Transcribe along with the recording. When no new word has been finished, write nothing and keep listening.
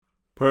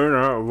When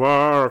I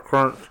want to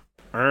crunch,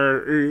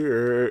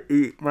 I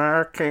eat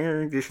my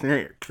candy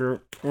snacks. Let's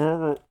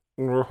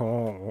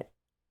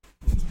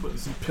put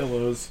some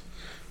pillows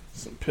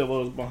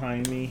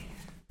behind me.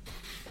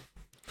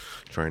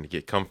 Trying to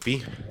get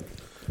comfy.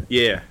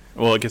 Yeah,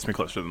 well, it gets me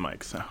closer to the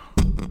mic, so.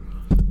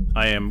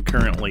 I am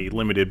currently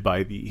limited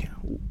by the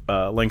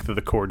length of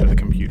the cord to the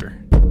computer.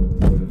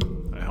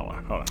 Right, hold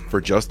on. For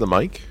just the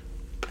mic?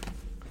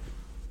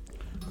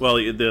 Well,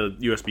 the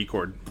USB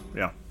cord,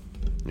 yeah.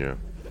 Yeah.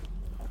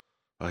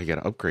 Oh, you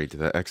gotta upgrade to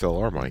that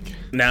XLR mic.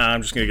 Nah,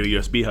 I'm just gonna get a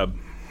USB hub.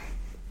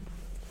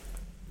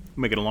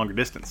 Make it a longer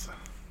distance.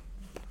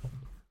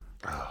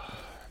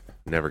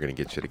 Never gonna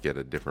get you to get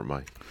a different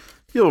mic.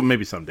 You'll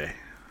maybe someday.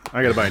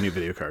 I gotta buy a new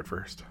video card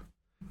first.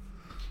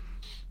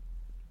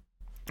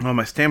 Oh,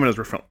 my stamina's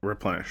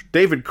replenished.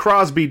 David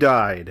Crosby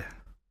died.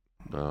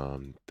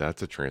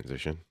 That's a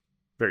transition.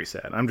 Very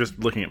sad. I'm just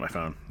looking at my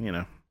phone, you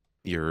know.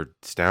 Your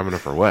stamina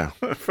for what?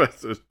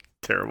 That's a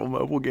terrible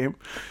mobile game.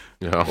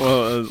 No.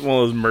 Well, one of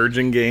those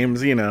merging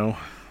games, you know.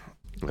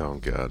 Oh,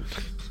 God.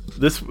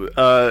 This,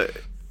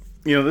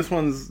 this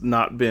one's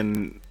not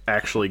been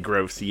actually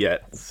gross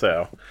yet,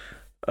 so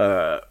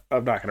I'm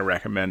not going to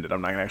recommend it.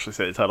 I'm not going to actually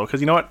say the title, because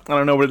you know what? I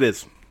don't know what it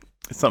is.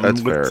 It's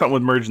something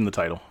with merge in the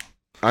title.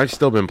 I've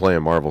still been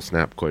playing Marvel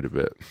Snap quite a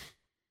bit.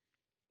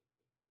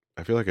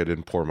 I feel like I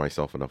didn't pour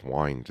myself enough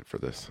wine for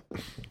this.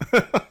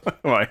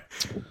 Why?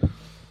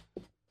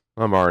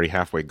 I'm already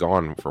halfway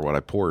gone for what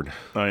I poured.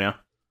 Oh yeah.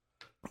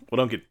 Well,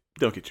 don't get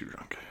too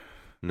drunk.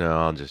 No,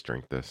 I'll just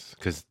drink this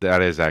because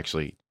that is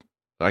actually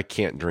I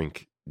can't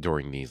drink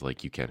during these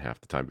like you can half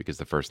the time because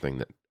the first thing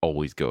that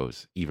always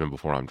goes, even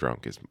before I'm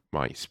drunk, is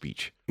my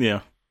speech.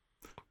 Yeah.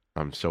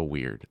 I'm so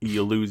weird.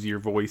 You lose your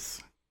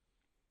voice.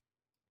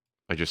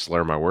 I just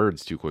slur my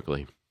words too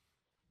quickly.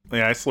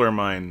 Yeah, I slur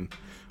mine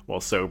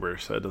while sober,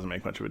 so it doesn't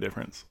make much of a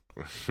difference.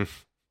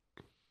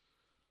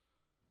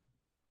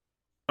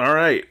 All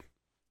right.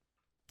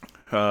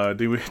 Do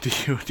you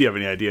have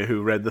any idea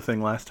who read the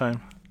thing last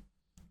time?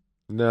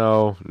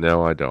 No,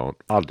 I don't.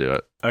 I'll do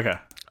it. Okay.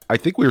 I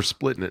think we were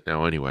splitting it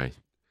now anyway.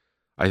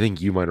 I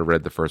think you might have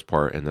read the first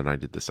part and then I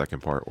did the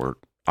second part, or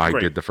I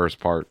did the first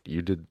part,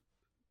 you did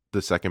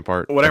the second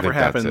part. Whatever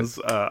happens,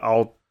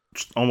 I'll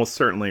almost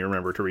certainly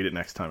remember to read it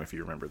next time if you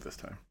remember this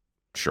time.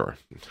 Sure.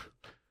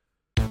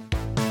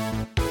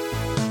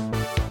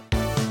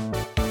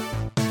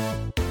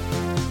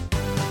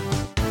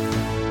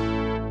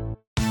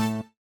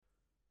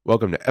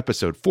 Welcome to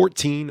episode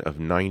 14 of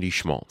 90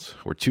 Schmaltz,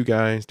 where two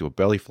guys do a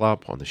belly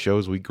flop on the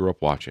shows we grew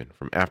up watching,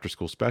 from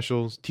after-school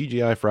specials,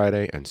 TGI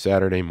Friday, and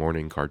Saturday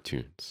morning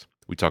cartoons.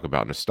 We talk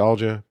about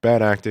nostalgia,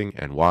 bad acting,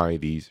 and why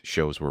these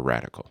shows were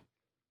radical.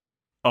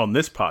 On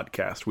this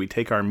podcast, we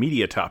take our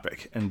media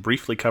topic and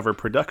briefly cover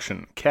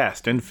production,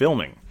 cast, and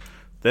filming.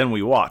 Then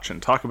we watch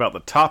and talk about the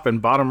top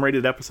and bottom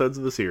rated episodes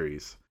of the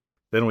series.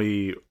 Then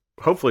we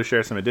hopefully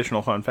share some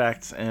additional fun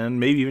facts and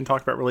maybe even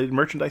talk about related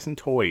merchandise and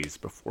toys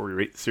before we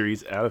rate the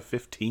series out of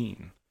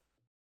 15.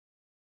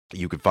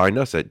 You can find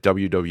us at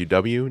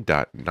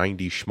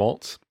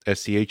www.90schmaltz,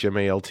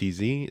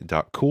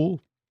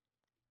 schmaltz.cool.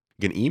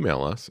 You can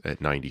email us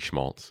at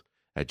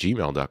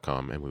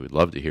 90schmaltz@gmail.com, and we would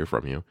love to hear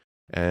from you.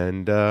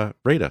 And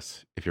rate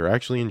us if you're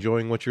actually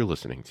enjoying what you're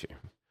listening to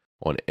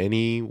on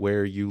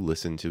anywhere you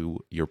listen to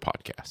your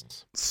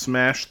podcasts.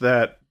 Smash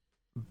that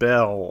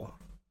bell.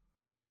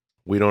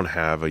 We don't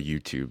have a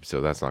YouTube,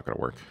 so that's not going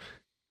to work.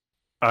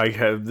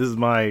 This is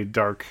my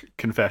dark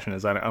confession,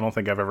 is I don't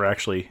think I've ever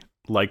actually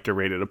liked or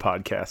rated a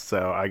podcast,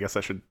 so I guess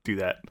I should do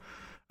that.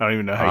 I don't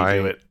even know how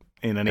you do it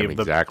in any of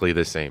the... exactly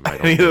the same.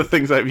 Any of the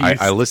things I've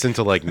used. I listened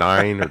to like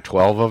 9 or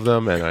 12 of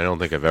them, and I don't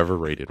think I've ever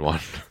rated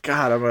one.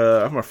 God, I'm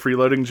a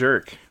freeloading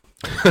jerk.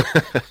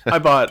 I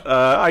bought,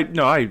 I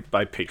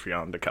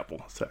Patreoned a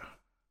couple, so...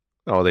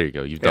 Oh, there you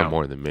go. You've done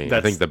more than me.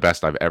 I think the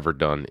best I've ever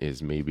done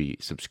is maybe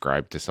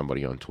subscribe to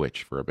somebody on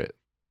Twitch for a bit.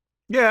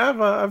 Yeah,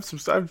 I've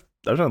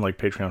done like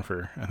Patreon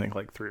for I think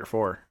like 3 or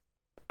 4.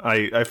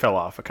 I fell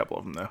off a couple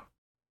of them though.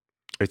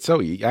 It's so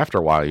after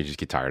a while you just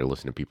get tired of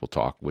listening to people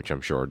talk, which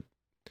I'm sure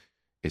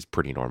is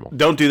pretty normal.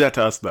 Don't do that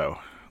to us though,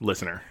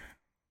 listener.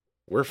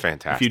 We're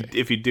fantastic.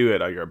 If you do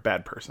it, you're a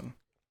bad person.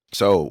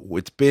 So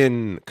it's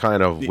been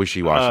kind of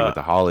wishy-washy with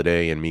the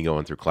holiday and me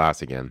going through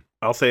class again.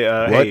 I'll say,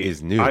 what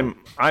is new?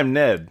 I'm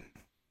Ned.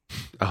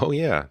 Oh,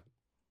 yeah.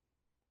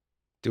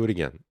 Do it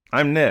again.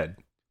 I'm Ned.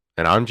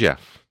 And I'm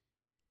Jeff.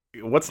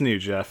 What's new,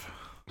 Jeff?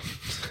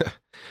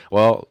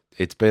 Well,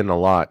 it's been a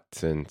lot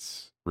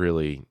since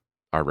really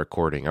our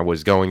recording. I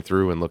was going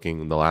through and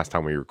looking the last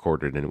time we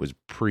recorded, and it was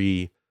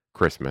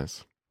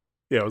pre-Christmas.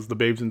 Yeah, it was the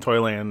Babes in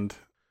Toyland.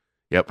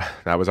 Yep,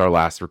 that was our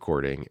last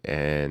recording,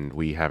 and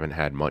we haven't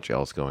had much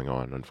else going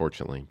on,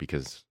 unfortunately,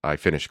 because I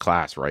finished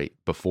class right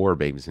before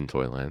Babes in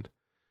Toyland.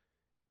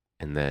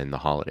 And then the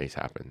holidays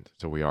happened.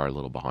 So we are a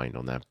little behind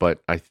on that.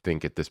 But I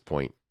think at this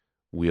point,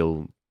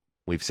 we've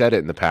said it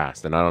in the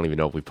past, and I don't even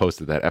know if we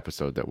posted that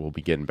episode that we'll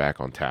be getting back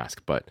on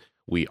task. But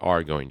we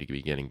are going to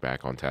be getting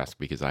back on task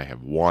because I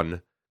have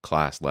one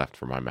class left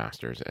for my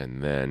master's,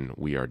 and then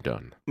we are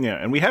done. Yeah,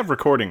 and we have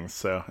recordings,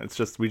 so it's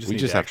just we need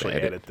to have actually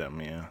to edit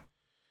them. Yeah,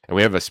 and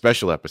we have a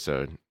special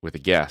episode with a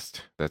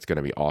guest that's going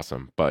to be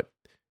awesome, but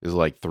there's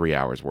like 3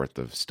 hours worth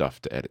of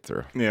stuff to edit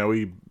through. Yeah,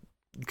 we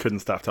couldn't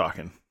stop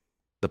talking.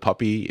 The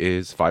puppy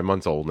is 5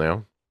 months old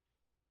now.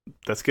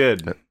 That's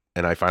good.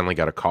 And I finally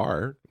got a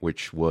car,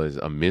 which was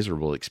a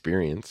miserable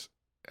experience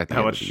at the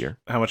end of the year.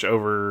 How much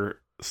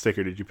over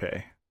sticker did you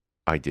pay?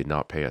 I did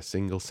not pay a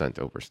single cent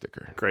over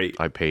sticker. Great.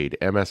 I paid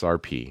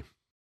MSRP.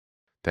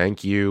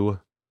 Thank you,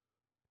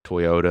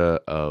 Toyota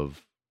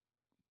of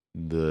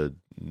the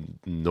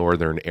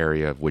northern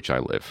area of which I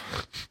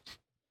live.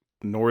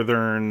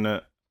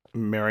 Northern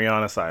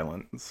Marianas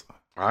Islands.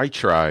 I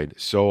tried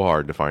so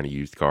hard to find a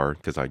used car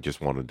because I just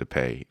wanted to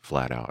pay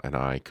flat out, and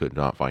I could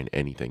not find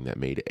anything that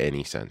made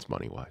any sense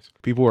money-wise.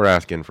 People were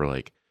asking for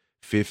like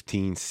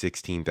 $15,000,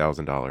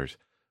 $16,000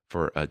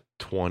 for a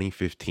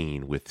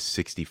 2015 with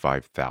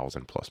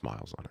 65,000 plus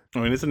miles on it. I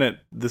mean, isn't it?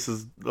 This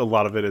is a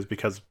lot of it is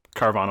because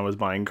Carvana was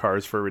buying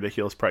cars for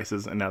ridiculous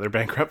prices, and now they're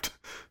bankrupt.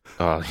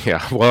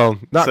 Yeah, well,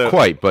 not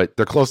quite, but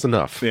they're close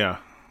enough. Yeah,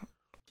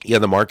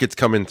 the market's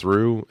coming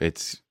through.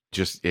 It's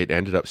just it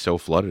ended up so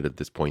flooded at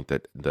this point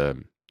that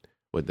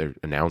what they're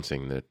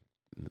announcing that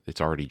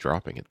it's already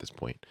dropping at this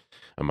point.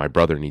 And my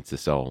brother needs to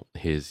sell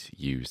his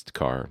used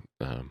car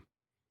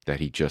that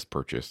he just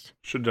purchased.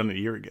 Should have done it a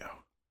year ago.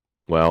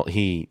 Well,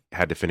 he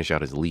had to finish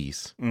out his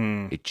lease.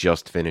 It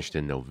just finished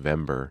in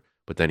November,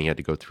 but then he had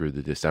to go through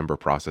the December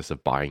process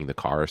of buying the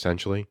car,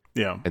 essentially.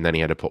 Yeah. And then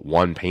he had to put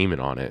one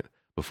payment on it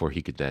before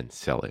he could then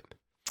sell it.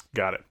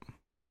 Got it.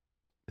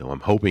 So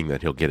I'm hoping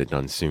that he'll get it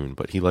done soon,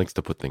 but he likes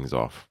to put things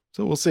off.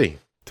 So we'll see.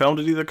 Tell him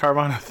to do the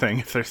Carvana thing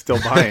if they're still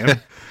buying.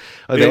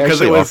 They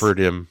actually offered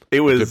him a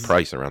good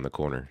price around the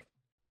corner.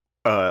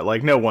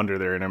 Like no wonder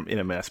they're in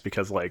a mess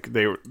because like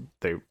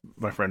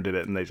my friend did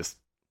it and they just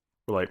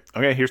were like,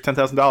 okay, here's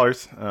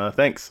 $10,000.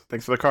 Thanks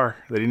for the car.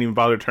 They didn't even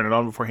bother to turn it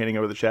on before handing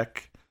over the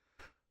check.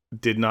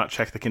 Did not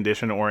check the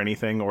condition or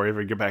anything or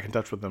ever get back in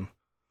touch with them.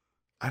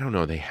 I don't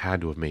know. They had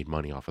to have made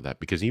money off of that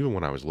because even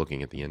when I was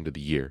looking at the end of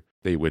the year,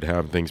 they would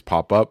have things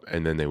pop up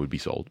and then they would be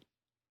sold.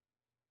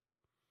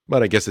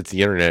 But I guess it's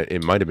the internet.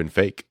 It might have been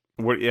fake.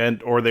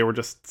 Or they were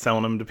just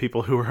selling them to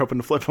people who were hoping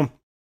to flip them.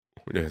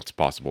 It's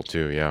possible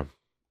too, yeah.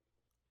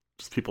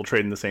 Just people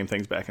trading the same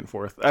things back and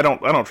forth. I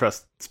don't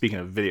trust, speaking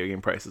of video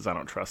game prices, I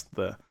don't trust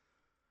the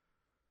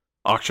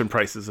auction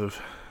prices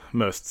of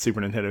most Super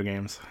Nintendo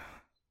games.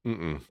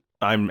 Mm-mm.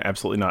 I'm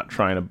absolutely not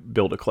trying to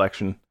build a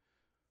collection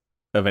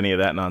of any of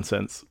that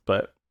nonsense,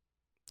 but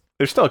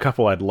there's still a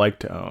couple I'd like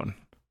to own.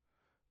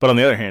 But on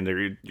the other hand,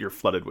 you're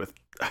flooded with...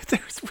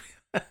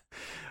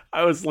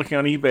 I was looking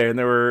on eBay and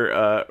there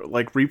were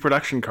like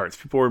reproduction carts.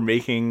 People were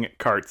making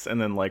carts and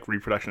then like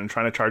reproduction and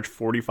trying to charge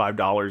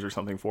 $45 or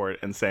something for it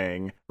and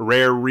saying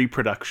rare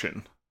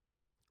reproduction.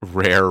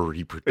 Rare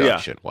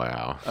reproduction.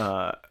 Yeah.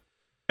 Wow.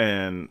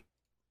 And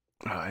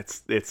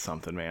it's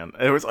something, man.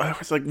 It was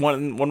like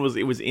one was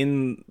it was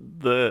in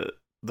the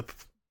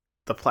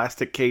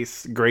plastic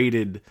case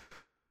graded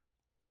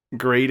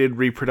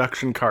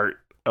reproduction cart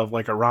of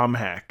like a ROM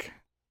hack.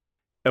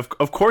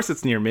 Of course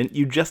it's near mint.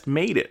 You just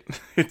made it.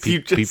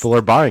 People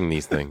are buying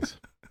these things.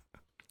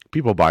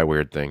 People buy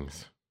weird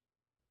things.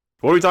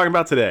 What are we talking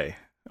about today?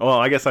 Well,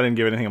 I guess I didn't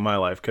give anything in my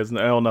life because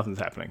nothing's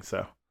happening.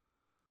 So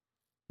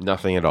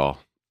nothing at all.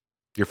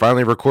 You're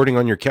finally recording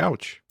on your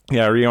couch.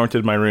 Yeah, I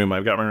reoriented my room.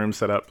 I've got my room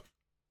set up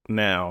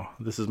now.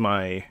 This is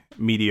my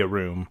media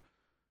room.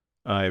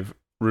 I've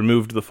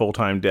removed the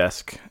full-time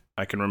desk.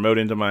 I can remote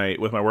into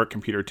with my work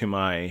computer to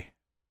my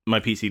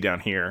PC down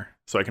here,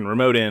 so I can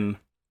remote in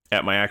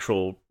at my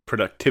actual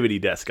productivity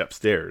desk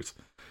upstairs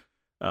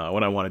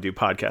when I want to do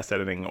podcast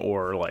editing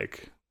or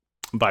like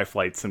buy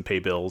flights and pay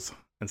bills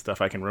and stuff.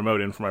 I can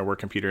remote in from my work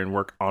computer and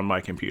work on my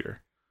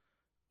computer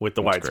with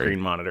the widescreen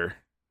monitor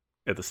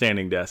at the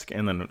standing desk.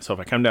 And then, so if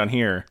I come down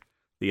here,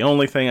 the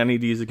only thing I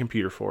need to use the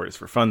computer for is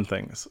for fun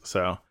things.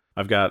 So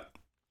I've got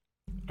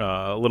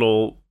a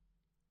little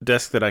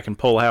desk that I can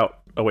pull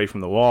out away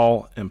from the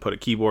wall and put a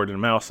keyboard and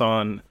a mouse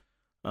on.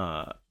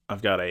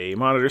 I've got a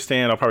monitor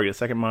stand. I'll probably get a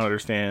second monitor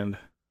stand.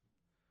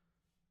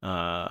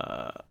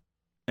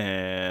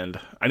 And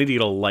I need to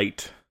get a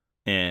light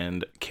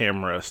and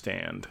camera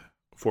stand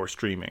for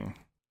streaming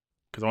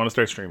because I want to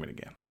start streaming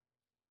again.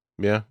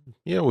 Yeah,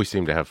 we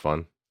seem to have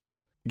fun.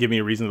 Give me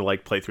a reason to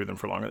like play through them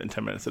for longer than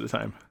 10 minutes at a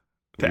time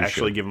to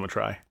actually give them a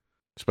try.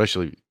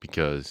 Especially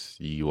because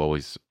you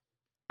always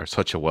are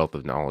such a wealth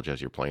of knowledge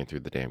as you're playing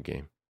through the damn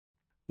game.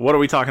 What are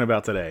we talking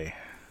about today?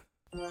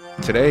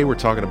 Today we're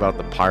talking about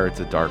the Pirates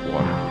of Dark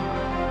Water.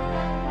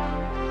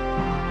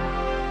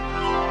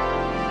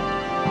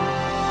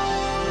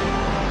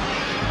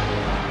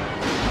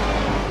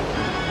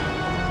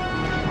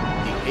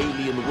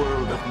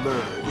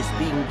 Is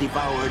being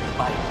devoured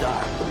by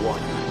dark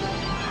water.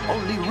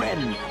 Only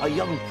Ren, a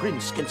young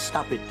prince, can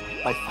stop it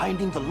by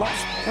finding the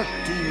lost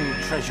 13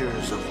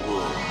 treasures of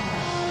wood.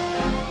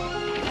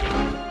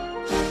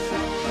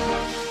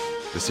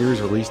 The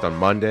series released on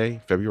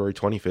Monday, February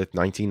 25th,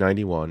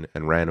 1991,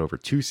 and ran over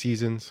 2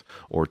 seasons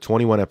or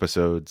 21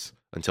 episodes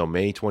until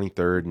May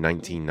 23rd,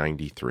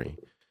 1993.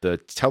 The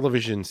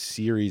television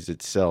series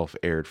itself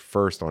aired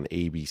first on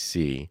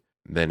ABC,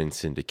 then in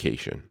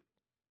syndication.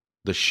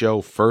 The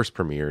show first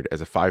premiered as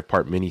a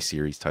 5-part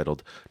miniseries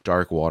titled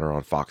Dark Water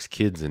on Fox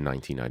Kids in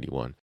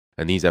 1991,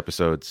 and these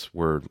episodes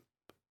were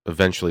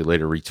eventually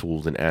later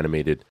retooled and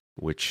animated,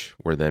 which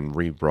were then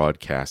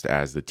rebroadcast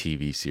as the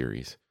TV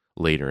series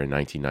later in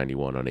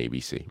 1991 on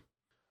ABC.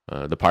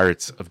 The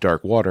Pirates of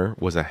Dark Water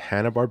was a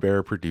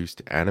Hanna-Barbera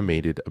produced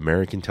animated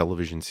American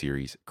television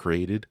series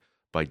created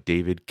by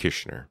David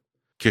Kushner.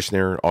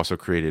 Kushner also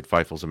created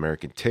Fiefel's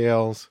American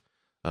Tales.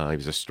 He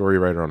was a story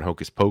writer on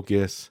Hocus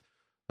Pocus.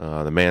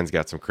 The man's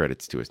got some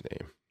credits to his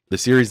name. The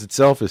series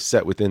itself is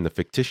set within the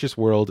fictitious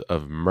world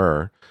of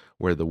Myr,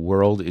 where the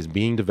world is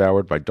being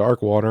devoured by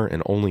dark water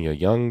and only a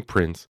young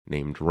prince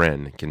named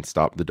Ren can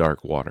stop the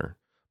dark water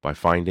by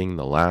finding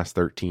the last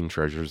 13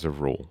 treasures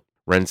of Rule.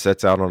 Ren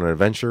sets out on an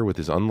adventure with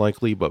his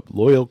unlikely but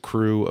loyal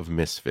crew of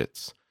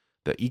misfits.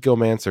 The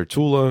ecomancer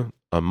Tula,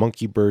 a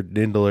monkey bird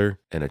Nindler,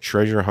 and a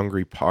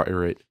treasure-hungry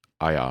pirate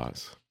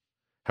Ayaz.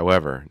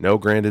 However, no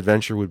grand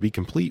adventure would be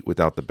complete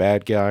without the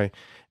bad guy,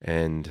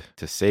 and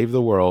to save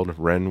the world,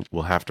 Ren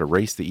will have to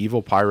race the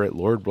evil pirate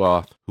Lord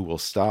Bloth, who will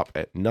stop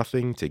at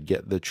nothing to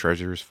get the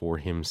treasures for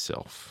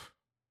himself.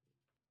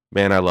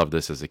 Man, I loved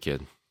this as a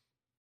kid.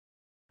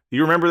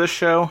 You remember this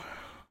show?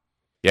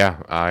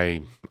 Yeah,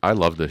 I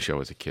loved this show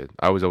as a kid.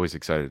 I was always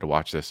excited to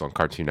watch this on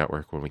Cartoon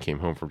Network when we came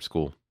home from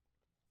school.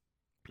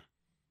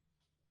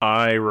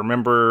 I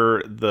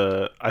remember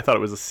I thought it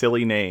was a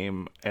silly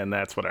name, and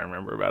that's what I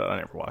remember about it. I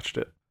never watched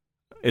it.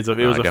 It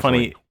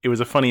was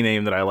a funny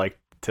name that I liked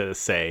to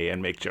say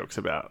and make jokes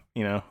about,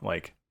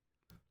 like.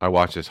 I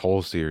watched this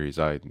whole series.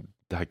 I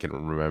can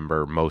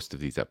remember most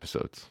of these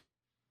episodes.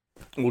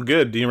 Well,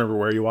 good. Do you remember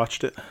where you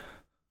watched it?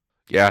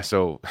 Yeah,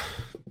 so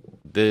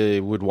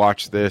they would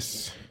watch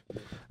this.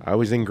 I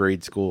was in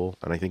grade school,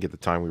 and I think at the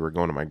time we were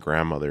going to my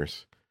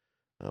grandmother's.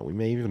 We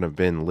may even have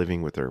been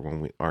living with her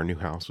when our new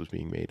house was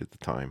being made at the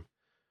time.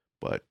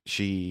 But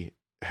she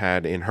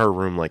had in her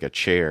room like a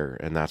chair,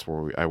 and that's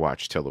where I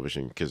watched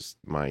television because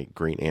my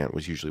great aunt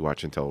was usually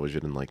watching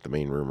television in like the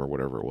main room or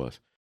whatever it was.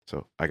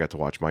 So I got to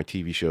watch my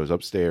TV shows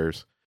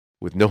upstairs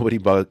with nobody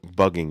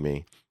bugging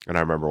me. And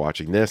I remember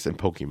watching this and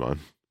Pokemon.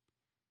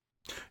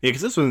 Yeah,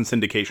 because this was in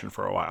syndication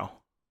for a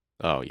while.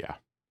 Oh, yeah.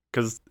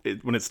 Because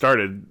when it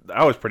started,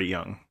 I was pretty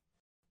young.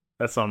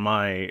 That's on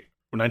my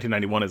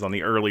 1991 is on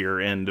the earlier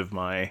end of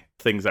my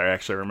things I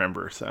actually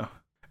remember. So, and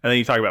then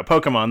you talk about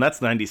Pokemon.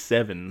 That's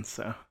 97.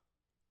 So,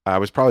 I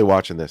was probably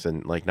watching this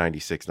in like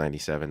 96,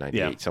 97,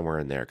 98, somewhere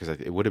in there because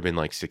it would have been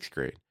like 6th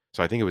grade.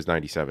 So I think it was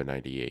 97,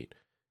 98.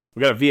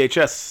 We got a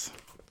VHS.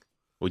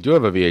 We do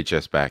have a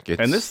VHS back.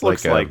 And this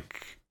looks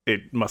like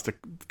it must have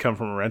come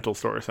from a rental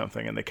store or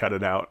something, and they cut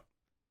it out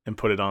and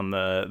put it on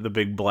the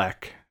big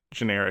black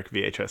generic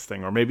VHS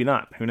thing, or maybe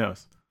not. Who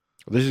knows?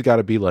 This has got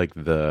to be like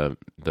the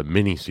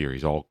mini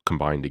series all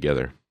combined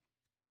together.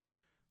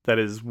 That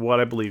is what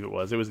I believe it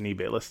was. It was an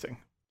eBay listing.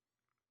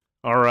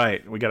 All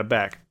right, we got it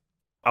back.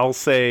 I'll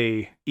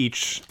say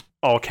each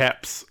all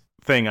caps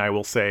thing I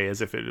will say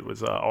as if it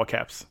was all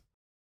caps.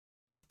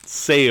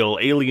 Sail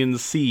alien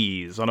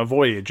seas on a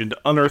voyage into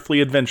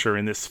unearthly adventure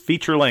in this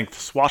feature-length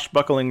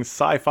swashbuckling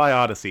sci-fi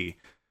odyssey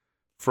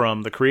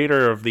from the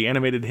creator of the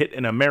animated hit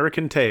An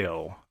American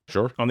Tale.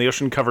 Sure. On the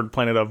ocean-covered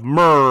planet of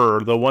Myr,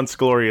 the once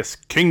glorious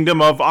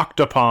Kingdom of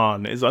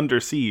Octopon is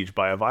under siege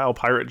by a vile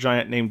pirate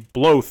giant named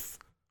Bloth,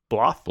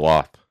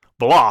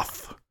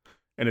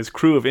 and his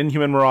crew of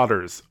inhuman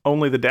marauders.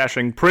 Only the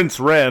dashing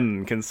Prince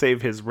Ren can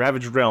save his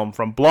ravaged realm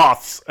from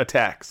Bloth's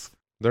attacks.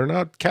 They're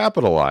not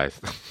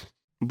capitalized.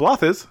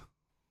 Bloth is.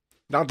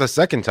 Not the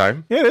second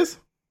time. Yeah, it is.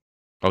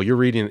 Oh,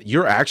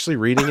 you're actually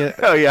reading it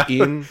oh, yeah.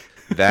 in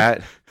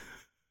that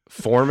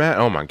format?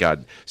 Oh, my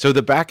God. So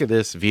the back of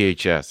this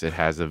VHS, it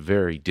has a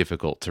very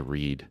difficult to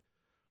read.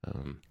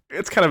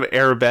 It's kind of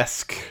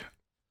arabesque.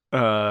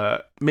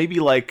 Maybe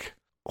like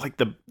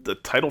the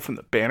title from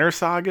the Banner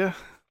Saga.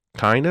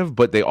 Kind of,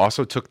 but they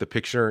also took the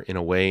picture in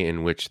a way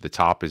in which the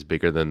top is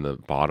bigger than the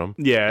bottom.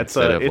 Yeah, it's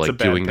a bad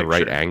doing picture. The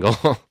right angle.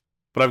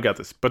 But I've got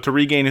this. But to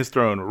regain his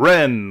throne,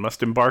 Ren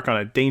must embark on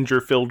a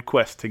danger-filled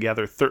quest to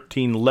gather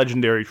 13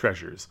 legendary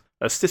treasures.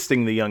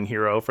 Assisting the young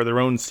hero for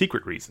their own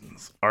secret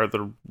reasons are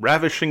the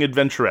ravishing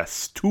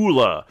adventuress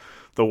Tula,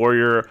 the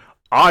warrior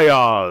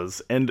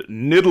Ayaz, and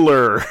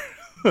Nidler,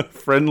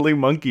 friendly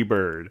monkey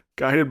bird.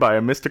 Guided by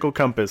a mystical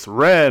compass,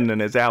 Ren and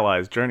his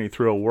allies journey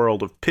through a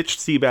world of pitched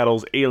sea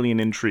battles, alien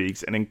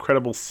intrigues, and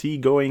incredible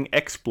sea-going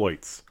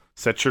exploits.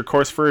 Set your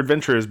course for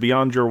adventures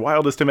beyond your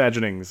wildest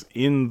imaginings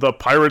in The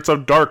Pirates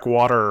of Dark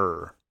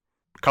Water.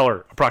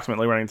 Color,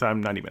 approximately running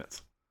time, 90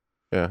 minutes.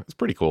 Yeah, it's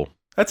pretty cool.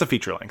 That's a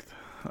feature length.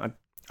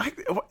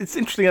 It's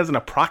interesting as an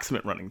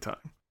approximate running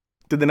time.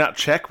 Did they not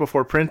check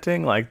before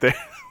printing?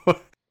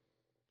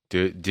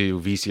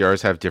 Do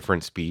VCRs have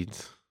different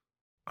speeds?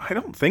 I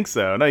don't think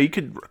so. No, you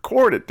could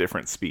record at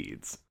different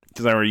speeds.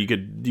 Because I remember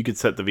you could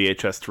set the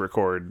VHS to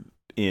record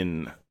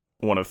in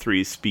one of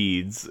three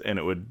speeds, and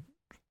it would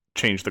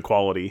change the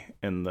quality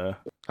and the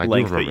I do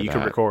length that remember you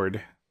could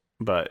record.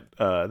 But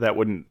that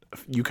wouldn't,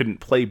 you couldn't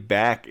play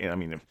back. I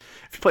mean, if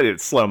you played it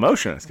at slow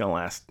motion, it's going to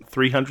last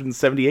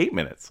 378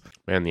 minutes.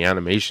 Man, the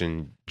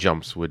animation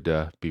jumps would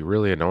be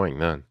really annoying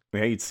then.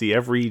 Yeah, you'd see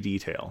every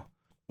detail.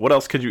 What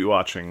else could you be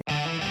watching?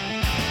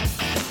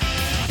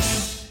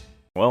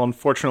 Well,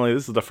 unfortunately,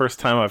 this is the first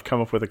time I've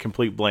come up with a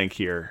complete blank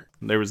here.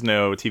 There was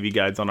no TV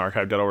guides on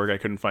archive.org. I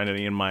couldn't find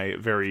any in my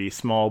very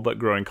small but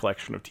growing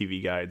collection of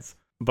TV guides.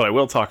 But I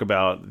will talk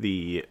about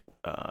the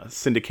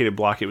syndicated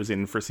block it was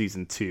in for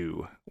season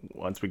 2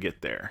 once we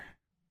get there.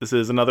 This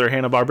is another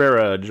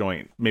Hanna-Barbera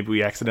joint. Maybe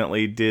we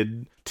accidentally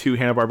did 2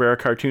 Hanna-Barbera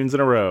cartoons in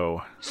a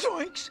row.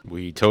 Zoinks!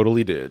 We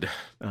totally did.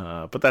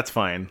 But that's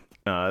fine.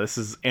 This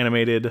is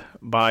animated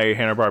by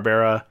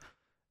Hanna-Barbera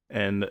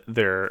and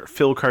their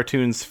Phil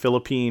Cartoons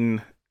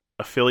Philippine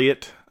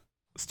affiliate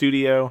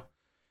studio,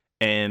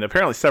 and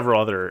apparently several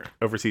other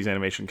overseas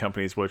animation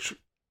companies, which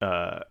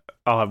I'll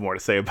have more to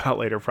say about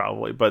later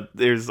probably, but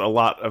there's a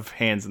lot of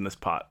hands in this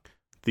pot.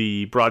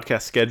 The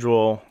broadcast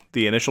schedule,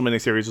 the initial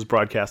miniseries was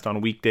broadcast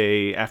on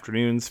weekday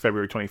afternoons,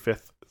 February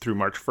 25th through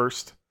March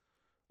 1st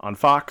on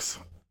Fox,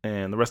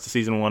 and the rest of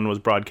season 1 was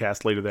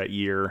broadcast later that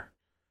year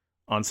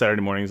on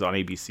Saturday mornings on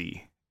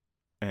ABC.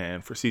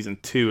 And for season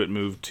 2, it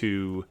moved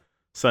to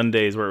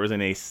Sundays, where it was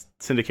in a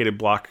syndicated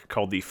block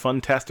called The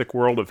Funtastic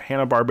World of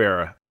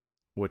Hanna-Barbera,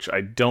 which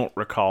I don't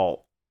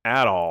recall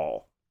at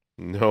all.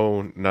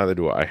 No, neither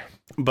do I.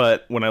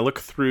 But when I look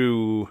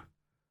through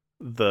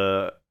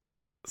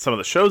some of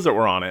the shows that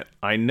were on it,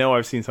 I know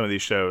I've seen some of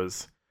these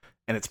shows,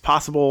 and it's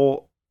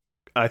possible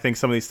I think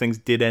some of these things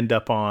did end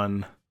up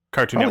on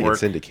Cartoon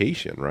Network. In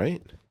syndication,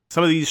 right?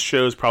 Some of these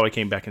shows probably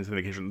came back in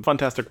syndication. The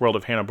Funtastic World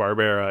of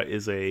Hanna-Barbera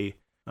is a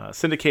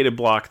syndicated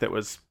block that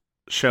was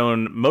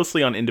shown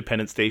mostly on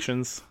independent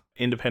stations.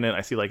 Independent,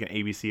 I see like an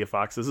ABC, a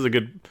Fox. This is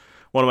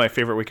one of my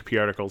favorite Wikipedia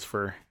articles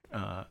for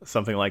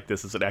something like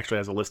this, is it actually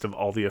has a list of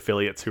all the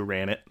affiliates who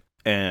ran it.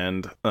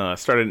 And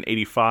started in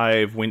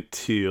 85, went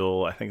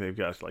till, I think they've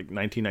got like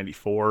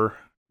 1994.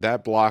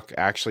 That block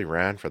actually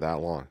ran for that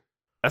long.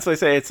 That's what I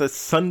say. It's a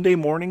Sunday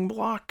morning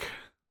block.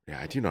 Yeah,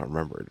 I do not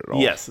remember it at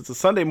all. Yes, it's a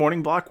Sunday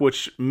morning block,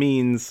 which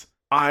means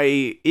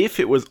if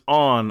it was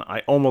on,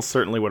 I almost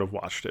certainly would have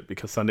watched it,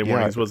 because Sunday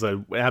mornings was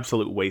an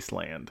absolute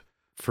wasteland.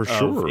 For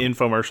sure.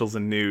 Infomercials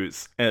and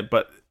news.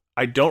 But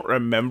I don't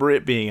remember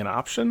it being an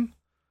option.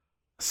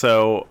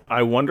 So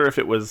I wonder if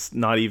it was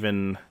not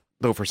even...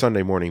 Though for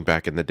Sunday morning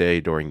back in the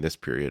day during this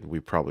period, we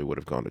probably would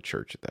have gone to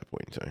church at that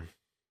point in time.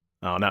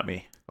 Oh, not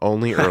me.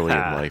 Only early in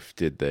life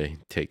did they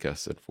take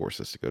us and force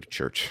us to go to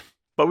church.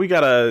 But we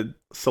got a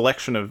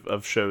selection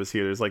of shows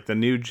here. There's like the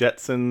new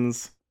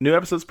Jetsons, new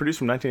episodes produced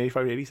from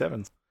 1985 to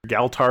 87.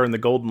 Galtar and the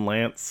Golden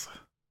Lance,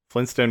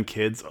 Flintstone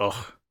Kids.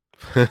 Oh,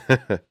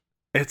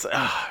 it's,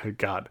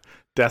 God.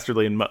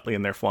 Dastardly and Muttley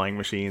and their flying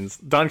machines.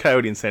 Don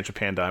Quixote and Sancho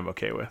Panda I'm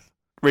okay with.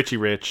 Richie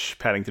Rich,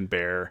 Paddington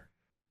Bear.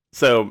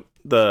 So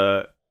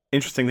the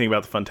interesting thing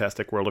about the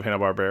Funtastic World of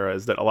Hanna-Barbera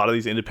is that a lot of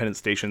these independent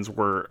stations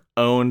were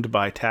owned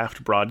by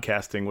Taft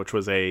Broadcasting, which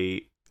was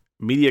a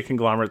media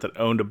conglomerate that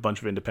owned a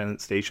bunch of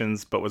independent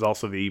stations, but was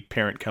also the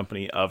parent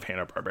company of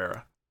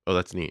Hanna-Barbera. Oh,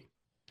 that's neat.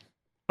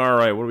 All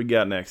right, what do we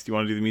got next? You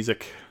want to do the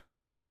music?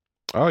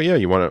 Oh yeah,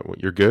 you're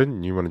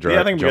good. You want to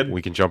I think I'm good.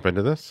 We can jump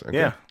into this. Okay.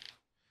 Yeah.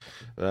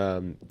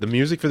 The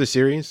music for the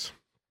series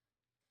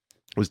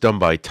was done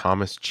by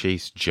Thomas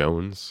Chase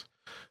Jones,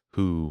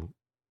 who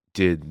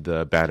did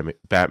the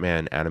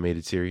Batman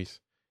animated series.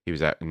 He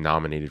was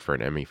nominated for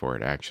an Emmy for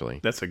it, actually.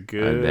 That's a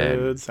good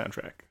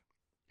soundtrack.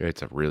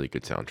 It's a really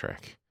good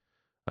soundtrack.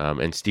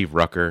 And Steve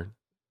Rucker.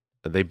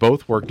 They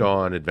both worked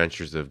on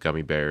Adventures of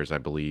Gummy Bears, I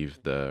believe.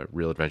 The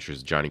Real Adventures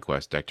of Johnny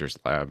Quest, Dexter's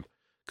Lab,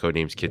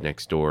 Codenames Kid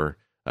Next Door.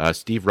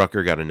 Steve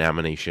Rucker got an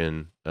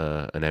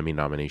Emmy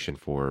nomination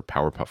for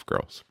Powerpuff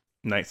Girls.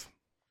 Nice.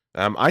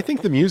 I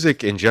think the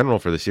music in general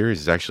for the series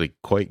is actually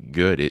quite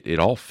good. It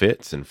all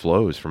fits and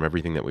flows from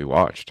everything that we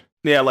watched.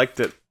 Yeah, I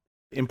liked it.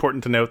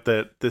 Important to note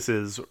that this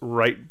is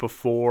right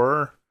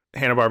before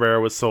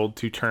Hanna-Barbera was sold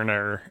to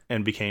Turner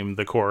and became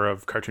the core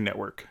of Cartoon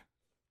Network.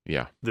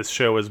 Yeah. This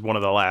show is one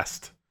of the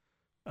last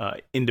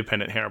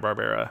independent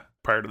Hanna-Barbera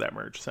prior to that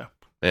merge. So,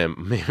 and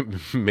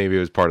maybe it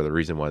was part of the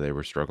reason why they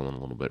were struggling a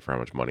little bit for how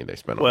much money they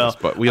spent on this.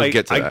 But we'll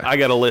get to that. I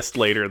got a list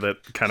later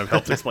that kind of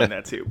helps explain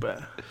that too.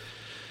 But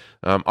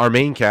our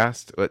main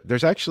cast,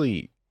 there's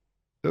actually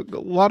a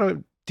lot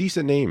of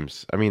decent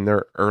names. I mean,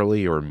 they're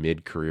early or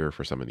mid-career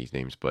for some of these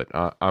names, but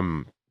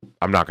I'm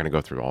not going to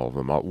go through all of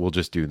them. We'll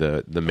just do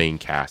the main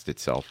cast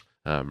itself.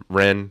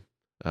 Ren,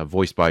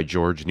 voiced by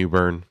George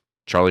Newbern.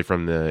 Charlie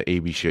from the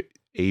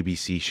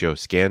ABC show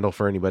Scandal,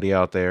 for anybody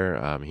out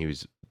there. He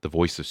was the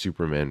voice of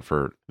Superman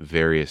for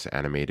various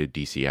animated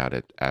DC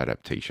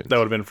adaptations. That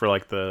would have been for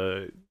like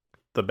the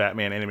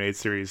Batman animated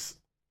series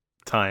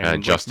time.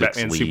 And Justice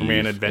Batman, League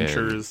Superman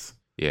Adventures.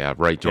 Yeah,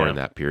 right during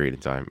that period of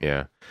time.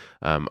 Yeah.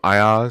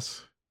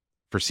 Ayaz,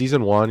 for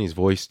season 1, he's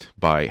voiced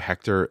by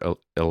Hector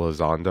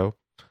Elizondo,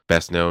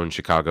 best known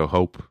Chicago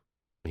Hope.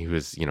 He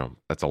was,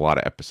 that's a lot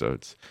of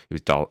episodes. He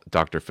was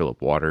Dr.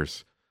 Philip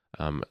Waters.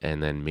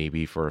 And then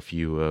maybe for a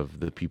few of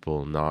the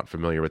people not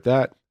familiar with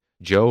that,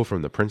 Joe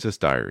from the Princess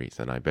Diaries.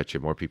 And I bet you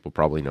more people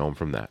probably know him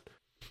from that.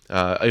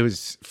 It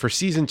was for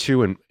season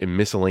 2 in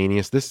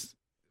miscellaneous. This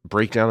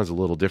breakdown is a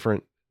little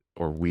different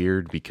or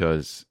weird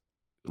because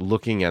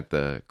looking at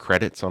the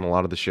credits on a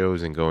lot of the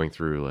shows and going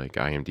through like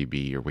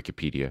IMDb or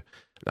Wikipedia,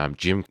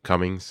 Jim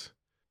Cummings,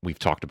 we've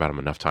talked about him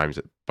enough times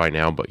by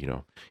now, but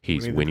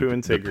he's Winnie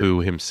the Pooh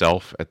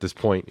himself at this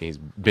point. He's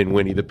been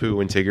Winnie the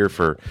Pooh and Tigger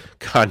for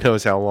God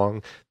knows how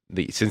long,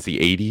 since the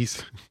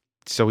 80s.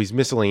 So he's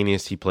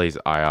miscellaneous. He plays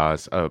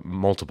Ayaz,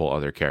 multiple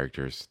other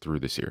characters through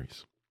the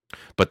series.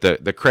 But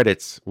the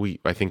credits,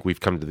 I think we've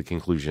come to the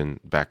conclusion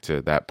back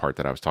to that part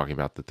that I was talking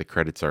about, that the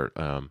credits are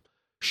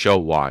show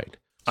wide.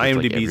 So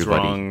IMDb's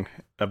wrong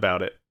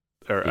about it,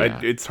 or yeah.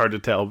 It's hard to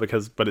tell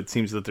but it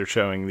seems that they're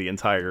showing the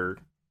entire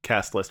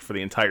cast list for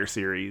the entire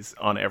series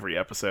on every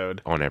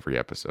episode.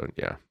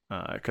 Yeah.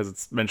 Because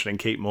it's mentioning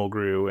Kate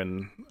Mulgrew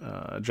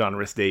and John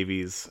Rhys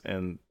Davies,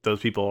 and those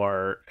people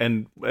are,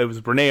 and it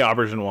was Renee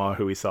Auberjonois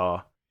who we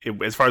saw.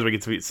 As far as we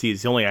can see,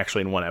 he's only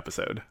actually in one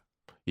episode.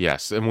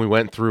 Yes, and we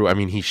went through,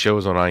 he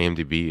shows on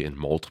IMDb in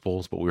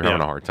multiples, but we were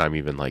having a hard time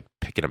even like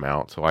picking him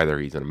out. So either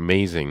he's an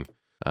amazing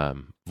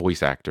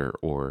voice actor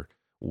or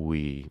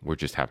we were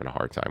just having a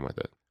hard time with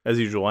it. As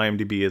usual,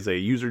 IMDb is a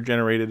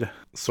user-generated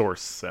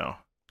source, so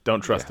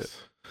don't trust it.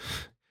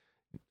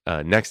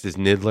 Next is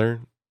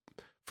Niddler.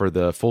 For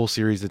the full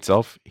series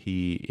itself,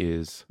 he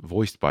is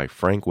voiced by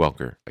Frank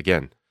Welker.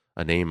 Again,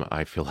 a name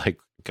I feel like,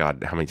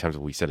 God, how many times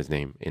have we said his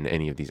name in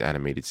any of these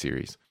animated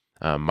series?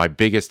 My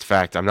biggest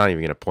fact, I'm not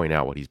even going to point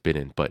out what he's been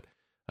in, but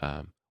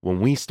when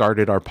we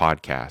started our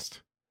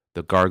podcast,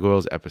 the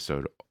Gargoyles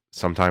episode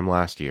sometime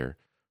last year,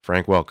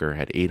 Frank Welker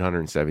had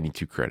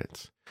 872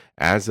 credits.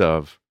 As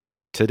of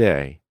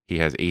today, he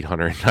has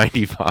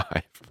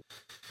 895.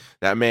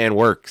 That man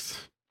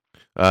works.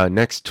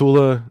 Next,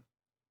 Tula,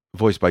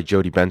 voiced by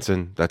Jodie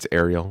Benson. That's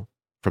Ariel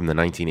from the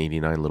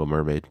 1989 Little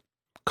Mermaid.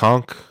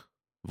 Conk,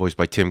 voiced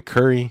by Tim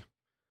Curry.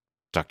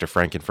 Dr.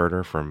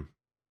 Frankenfurter from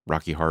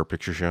Rocky Horror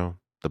Picture Show.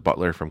 The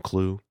butler from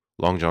Clue.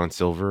 Long John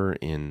Silver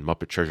in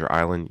Muppet Treasure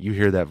Island. You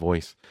hear that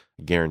voice,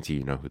 I guarantee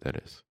you know who that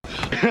is.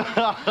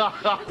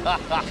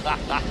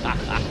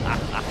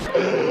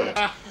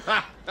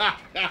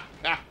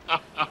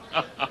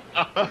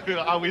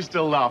 Are we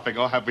still laughing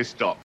or have we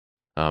stopped?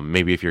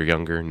 Maybe if you're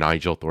younger,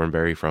 Nigel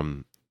Thornberry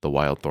from The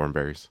Wild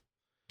Thornberrys.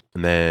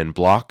 And then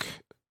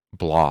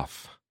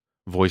Bloth,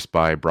 voiced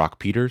by Brock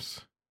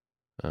Peters.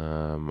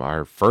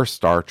 Our first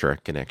Star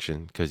Trek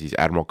connection, because he's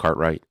Admiral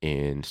Cartwright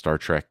in Star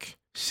Trek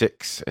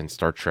 6 and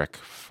Star Trek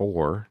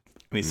 4.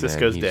 And he's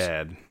Sisko's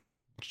dad.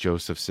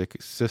 Joseph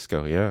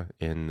Sisko, yeah,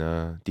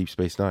 in Deep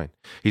Space Nine.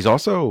 He's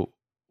also,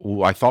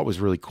 who I thought was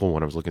really cool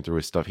when I was looking through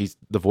his stuff, he's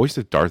the voice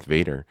of Darth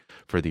Vader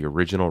for the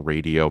original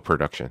radio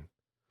production.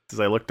 As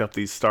I looked up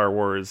these Star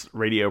Wars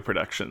radio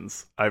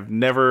productions, I've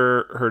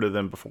never heard of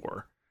them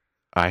before.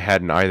 I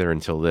hadn't either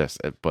until this,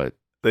 but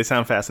they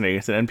sound fascinating.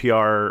 It's an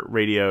NPR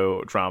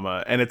radio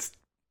drama, and it's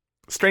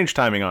strange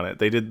timing on it.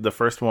 They did the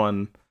first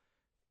one,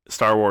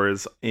 Star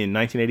Wars, in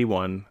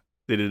 1981.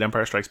 They did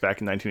Empire Strikes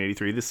Back in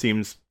 1983. This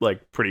seems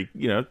like pretty,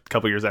 a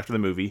couple years after the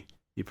movie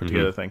you put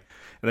together the thing.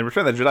 And then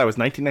Return of the Jedi was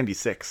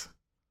 1996.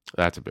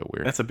 That's a bit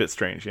weird. That's a bit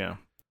strange, yeah.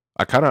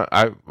 I kind of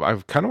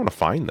want to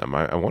find them.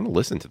 I want to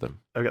listen to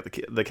them. I've got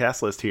the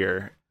cast list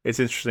here. It's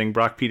interesting.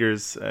 Brock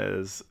Peters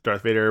as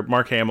Darth Vader.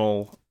 Mark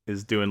Hamill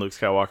is doing Luke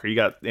Skywalker. You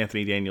got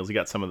Anthony Daniels. You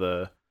got some of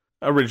the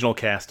original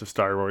cast of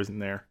Star Wars in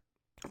there.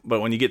 But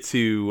when you get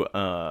to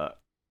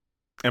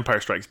Empire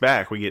Strikes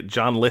Back, we get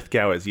John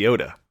Lithgow as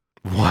Yoda.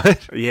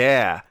 What?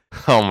 Yeah.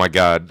 Oh my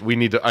God.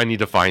 I need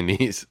to find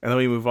these. And then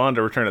we move on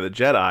to Return of the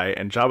Jedi,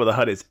 and Jabba the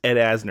Hutt is Ed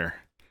Asner.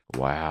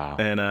 Wow.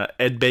 And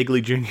Ed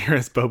Begley Jr.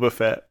 as Boba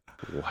Fett.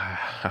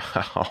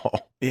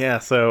 Wow. Yeah,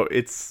 so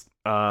it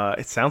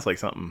sounds like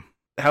something.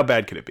 How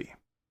bad could it be?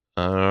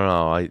 I don't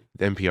know.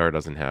 NPR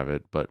doesn't have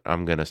it, but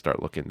I'm gonna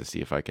start looking to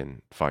see if I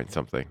can find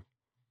something.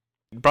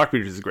 Brock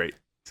Peters is great.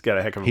 He's got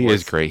a heck of a voice. He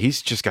is great.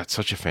 He's just got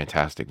such a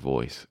fantastic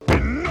voice.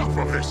 Enough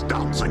of this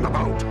dancing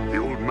about. The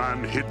old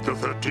man hid the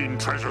 13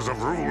 treasures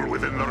of rule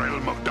within the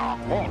realm of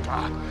dark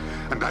water,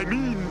 and I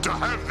mean to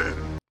have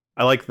them.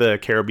 I like the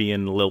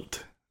Caribbean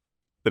lilt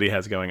that he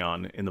has going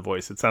on in the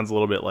voice. It sounds a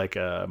little bit like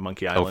a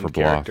Monkey Island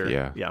character.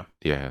 Bluff,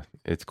 yeah,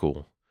 it's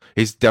cool.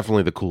 He's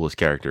definitely the coolest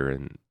character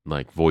in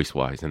voice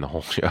wise in the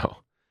whole show.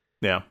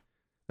 Yeah.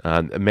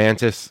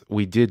 Mantis,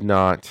 we did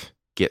not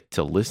get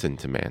to listen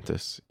to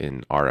Mantis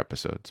in our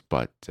episodes,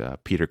 but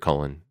Peter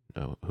Cullen,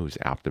 who's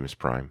Optimus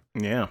Prime,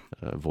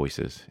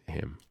 voices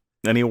him.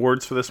 Any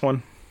awards for this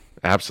one?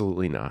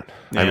 Absolutely not.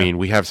 Yeah. I mean,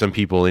 we have some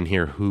people in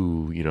here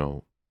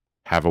who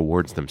have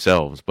awards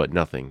themselves, but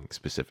nothing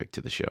specific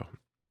to the show.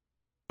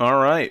 All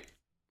right,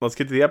 let's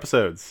get to the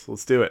episodes.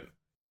 Let's do it.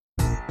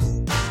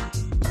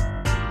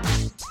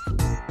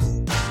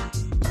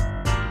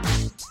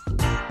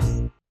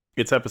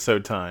 It's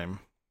episode time.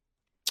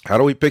 How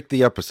do we pick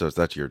the episodes?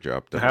 That's your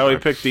job. How do we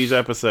pick these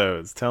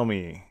episodes? Tell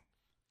me.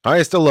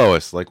 Highest to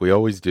lowest, like we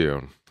always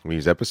do. We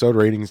use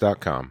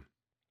episoderatings.com.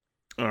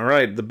 All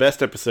right, the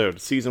best episode,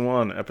 season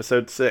 1,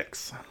 episode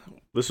 6.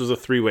 This was a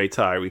 3-way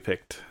tie we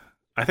picked.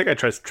 I think I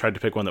tried to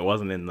pick one that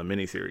wasn't in the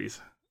miniseries.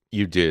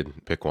 You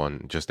did pick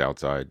one just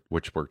outside,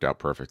 which worked out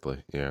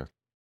perfectly. Yeah.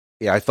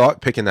 Yeah, I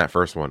thought picking that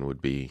first one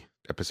would be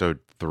episode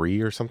 3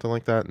 or something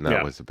like that, and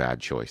that was a bad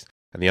choice.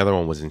 And the other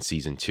one was in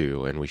season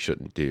 2, and we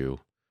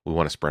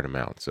want to spread them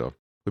out. So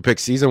we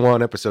picked season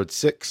 1, episode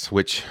 6,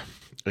 which,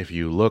 if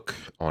you look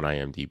on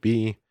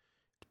IMDb,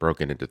 it's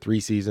broken into 3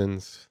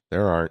 seasons.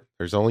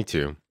 There's only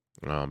 2,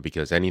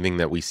 because anything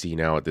that we see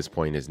now at this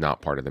point is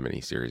not part of the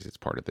miniseries. It's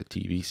part of the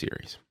TV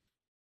series.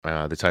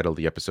 The title of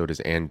the episode is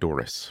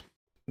Andorus.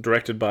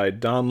 Directed by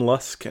Don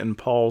Lusk and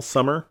Paul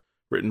Summer.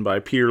 Written by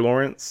Peter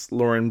Lawrence,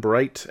 Lauren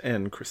Bright,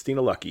 and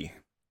Christina Lucky.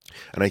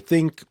 And I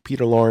think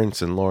Peter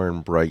Lawrence and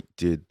Lauren Bright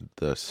did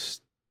the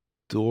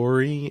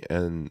story,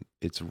 and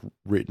it's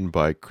written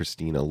by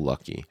Christina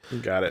Lucky.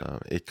 Got it.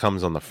 It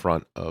comes on the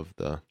front of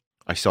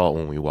I saw it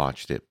when we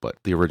watched it, but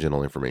the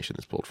original information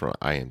is pulled from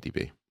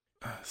IMDb.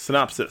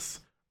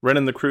 Synopsis. Ren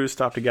and the crew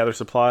stop to gather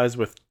supplies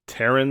with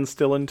Terran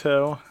still in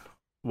tow,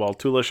 while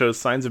Tula shows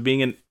signs of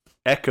being an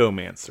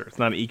echomancer. It's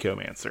not an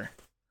ecomancer,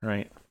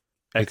 right?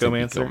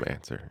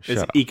 Echomancer?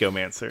 It's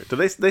ecomancer. Do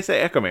they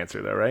say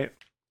echomancer, though, right?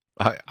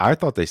 I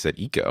thought they said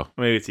eco.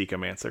 Maybe it's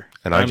ecomancer.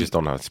 And I just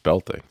don't know how to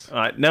spell things.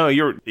 No,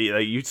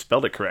 you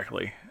spelled it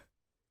correctly.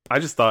 I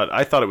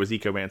thought it was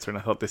ecomancer, and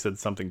I thought they said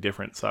something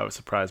different, so I was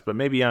surprised. But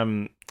maybe I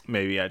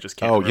just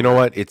can't remember. You know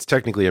what? It's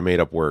technically a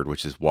made-up word,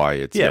 which is why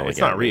it's it's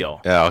not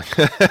real. Oh.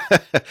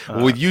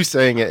 With you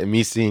saying it and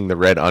me seeing the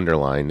red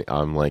underline,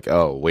 I'm like,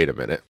 oh, wait a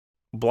minute.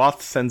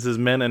 Bloth sends his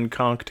men and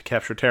Conk to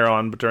capture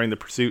Terran, but during the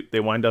pursuit, they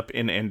wind up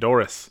in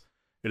Andorus.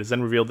 It is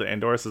then revealed that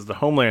Andorus is the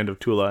homeland of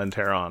Tula and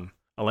Terran,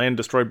 a land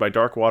destroyed by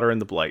dark water and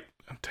the Blight.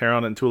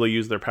 Terran and Tula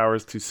use their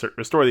powers to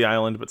restore the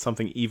island, but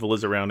something evil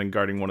is around and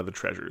guarding one of the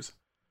treasures.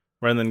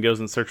 Ren then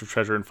goes in search of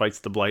treasure and fights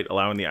the Blight,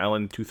 allowing the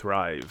island to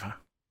thrive.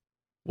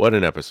 What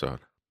an episode.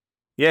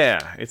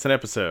 Yeah, it's an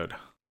episode.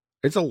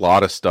 It's a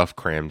lot of stuff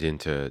crammed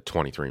into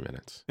 23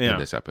 minutes in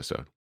this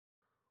episode.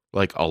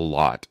 Like a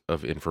lot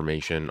of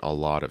information, a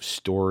lot of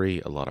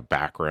story, a lot of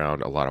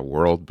background, a lot of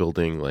world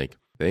building. Like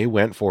they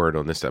went for it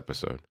on this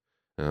episode.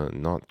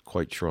 Not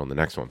quite sure on the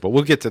next one, but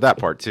we'll get to that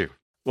part too.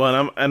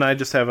 Well, I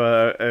just have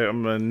a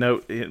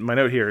note. My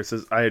note here, it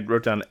says I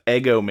wrote down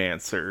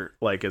egomancer,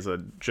 like as a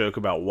joke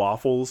about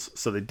waffles.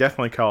 So they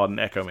definitely call it an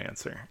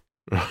echomancer.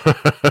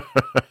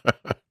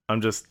 I'm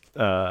just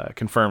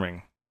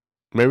confirming.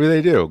 Maybe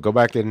they do. Go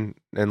back and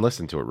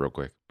listen to it real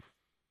quick.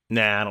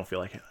 Nah, I don't feel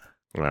like it.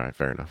 All right,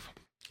 fair enough.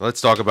 Let's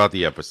talk about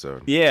the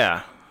episode.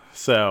 Yeah.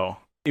 So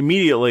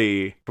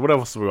immediately, what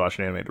else did we watch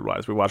animated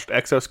wise? We watched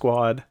Exo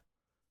Squad,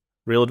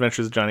 Real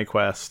Adventures of Johnny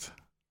Quest,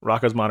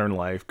 Rocko's Modern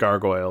Life,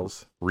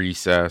 Gargoyles,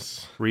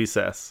 Recess.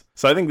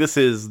 So I think this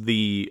is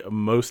the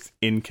most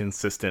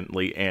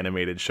inconsistently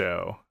animated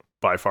show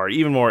by far.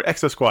 Even more,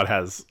 Exo Squad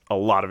has a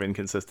lot of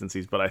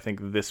inconsistencies, but I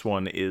think this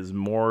one is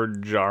more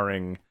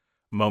jarring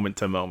moment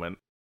to moment.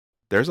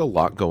 There's a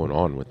lot going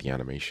on with the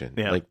animation.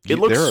 Yeah, like, it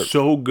looks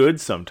so good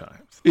sometimes.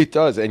 It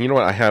does. And you know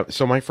what I have?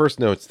 So my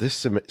first note's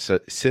this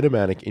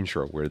cinematic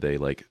intro where they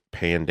like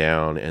pan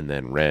down and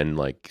then Ren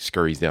like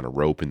scurries down a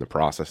rope in the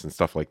process and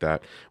stuff like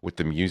that with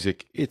the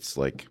music. It's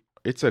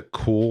a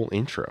cool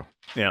intro.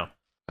 Yeah.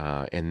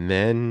 And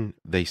then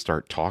they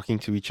start talking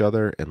to each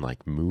other and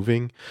like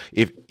moving.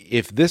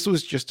 If this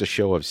was just a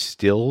show of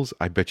stills,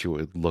 I bet you it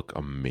would look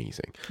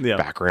amazing. Yeah.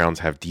 Backgrounds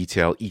have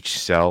detail. Each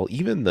cell,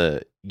 even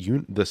the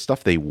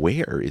stuff they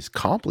wear is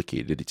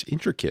complicated. It's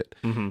intricate.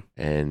 Mm-hmm.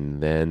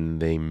 And then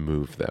they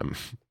move them.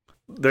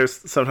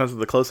 There's sometimes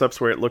with the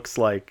close-ups where it looks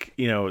like,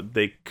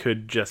 they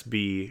could just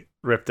be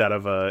ripped out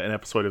of an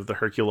episode of the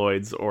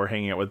Herculoids or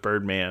Hanging Out with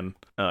Birdman.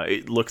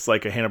 It looks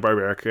like a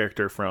Hanna-Barbera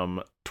character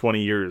from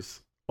 20 years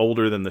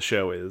older than the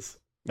show is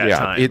at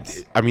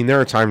times.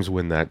 There are times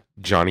when that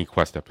Johnny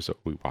Quest episode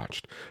we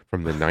watched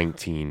from the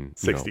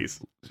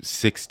 1960s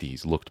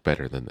 60s looked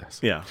better than this.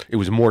 Yeah. It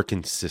was more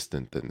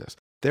consistent than this.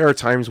 There are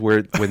times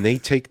where when they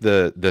take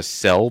the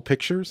cell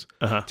pictures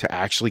to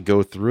actually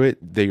go through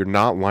it, they're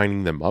not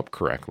lining them up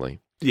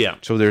correctly. Yeah.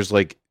 So there's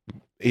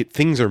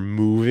things are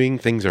moving,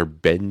 things are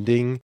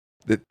bending.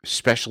 The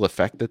special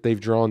effect that they've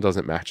drawn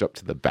doesn't match up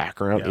to the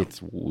background. Yeah.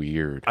 It's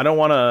weird. I don't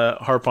want to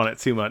harp on it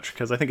too much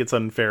because I think it's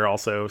unfair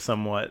also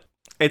somewhat.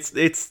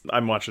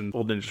 I'm watching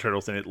old Ninja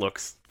Turtles and it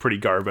looks pretty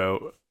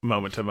garbo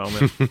moment to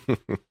moment.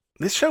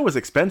 This show was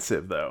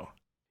expensive though.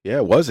 Yeah,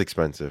 it was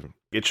expensive.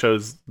 It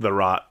shows the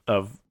rot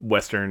of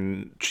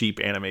Western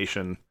cheap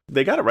animation.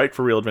 They got it right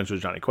for Real Adventures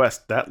of Johnny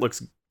Quest. That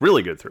looks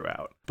really good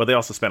throughout. But they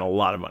also spent a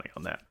lot of money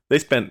on that. They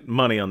spent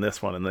money on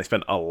this one and they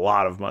spent a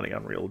lot of money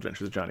on Real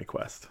Adventures of Johnny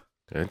Quest.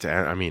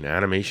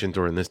 Animation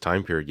during this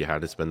time period, you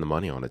had to spend the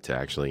money on it to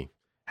actually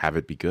have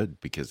it be good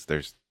because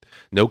there's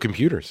no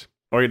computers.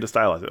 Or you had to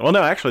stylize it. Well,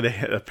 no, actually,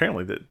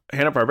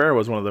 Hanna-Barbera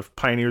was one of the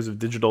pioneers of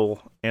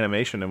digital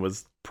animation and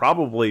was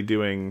probably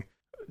doing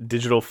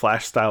digital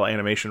flash style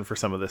animation for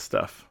some of this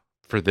stuff.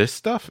 For this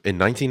stuff in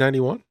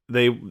 1991?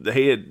 They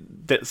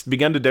had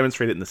begun to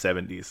demonstrate it in the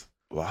 70s.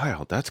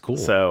 Wow, that's cool.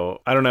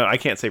 So, I don't know. I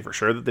can't say for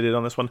sure that they did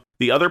on this one.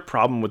 The other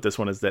problem with this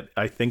one is that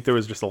I think there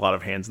was just a lot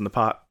of hands in the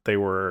pot. They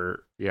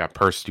were... Yeah,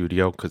 per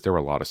studio, because there were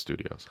a lot of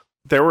studios.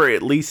 There were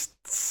at least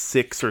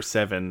 6 or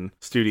 7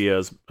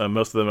 studios,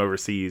 most of them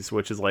overseas,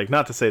 which is like,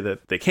 not to say that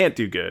they can't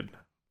do good,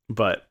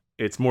 but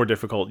it's more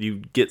difficult.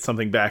 You get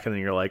something back and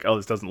then you're like, oh,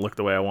 this doesn't look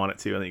the way I want it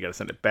to, and then you got to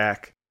send it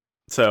back.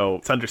 So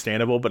it's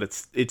understandable, but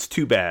it's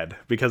too bad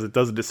because it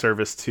does a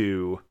disservice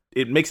to...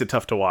 It makes it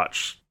tough to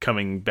watch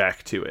coming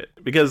back to it.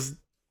 Because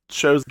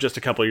shows just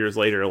a couple of years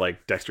later,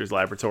 like Dexter's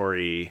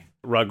Laboratory,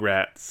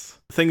 Rugrats,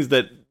 things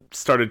that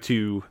started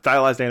to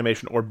stylized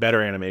animation or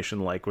better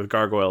animation, like with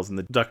Gargoyles and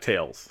the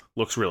DuckTales,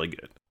 looks really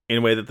good. In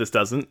a way that this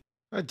doesn't.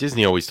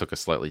 Disney always took a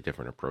slightly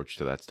different approach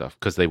to that stuff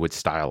because they would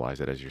stylize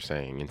it, as you're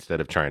saying,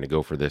 instead of trying to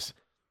go for this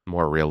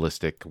more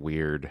realistic,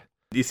 weird...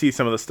 You see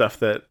some of the stuff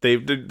that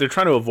they're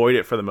trying to avoid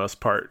it for the most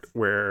part,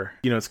 where,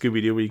 you know,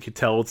 Scooby-Doo, where you could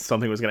tell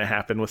something was going to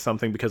happen with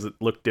something because it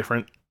looked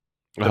different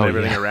than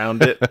everything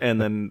around it. And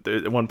then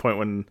at one point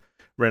when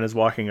Ren is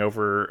walking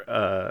over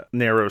a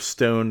narrow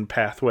stone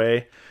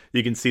pathway,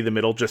 you can see the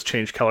middle just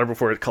change color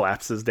before it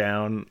collapses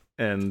down.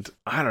 And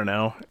I don't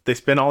know, they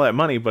spend all that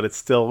money, but it's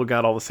still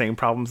got all the same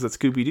problems that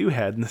Scooby-Doo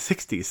had in the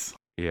 60s.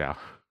 Yeah.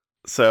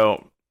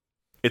 So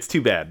it's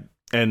too bad.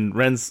 And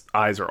Ren's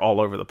eyes are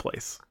all over the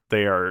place.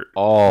 They are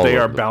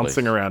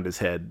bouncing around his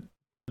head.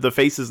 The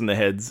faces and the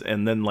heads,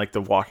 and then like the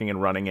walking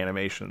and running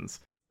animations.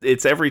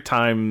 It's every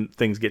time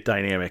things get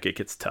dynamic, it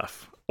gets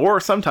tough. Or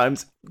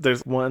sometimes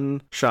there's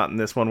one shot in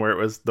this one where it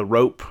was the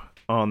rope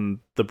on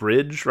the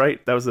bridge,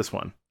 right? That was this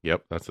one.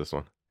 Yep, that's this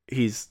one.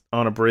 He's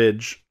on a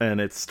bridge and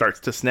it starts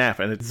to snap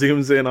and it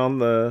zooms in on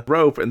the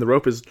rope, and the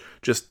rope is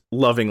just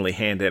lovingly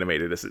hand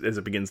animated as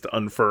it begins to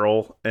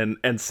unfurl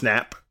and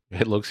snap.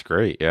 It looks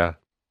great, yeah.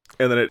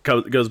 And then it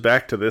goes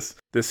back to this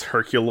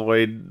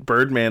Herculoid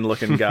Birdman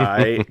looking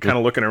guy kind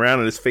of looking around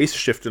and his face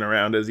shifting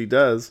around as he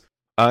does.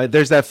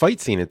 There's that fight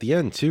scene at the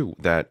end too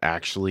that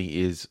actually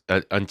is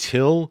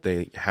until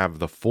they have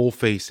the full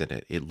face in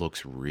it, it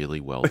looks really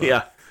well done.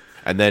 Yeah.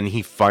 And then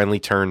he finally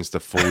turns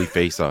to fully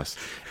face us,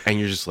 and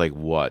you're just like,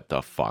 what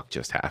the fuck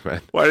just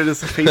happened? Why did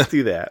his face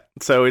do that?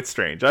 So it's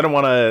strange. I don't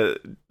want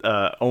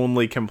to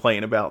only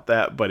complain about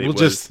that, but we'll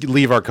just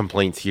leave our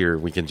complaints here.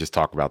 We can just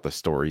talk about the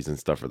stories and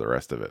stuff for the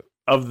rest of it.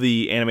 Of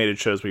the animated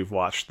shows we've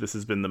watched, this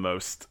has been the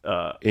most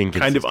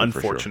kind of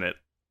unfortunate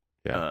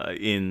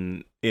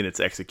in its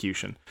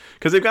execution.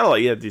 Because they've got a lot,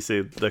 you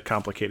see the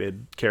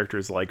complicated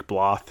characters like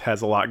Bloth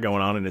has a lot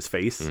going on in his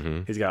face.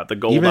 Mm-hmm. He's got the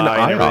gold even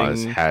eye. Even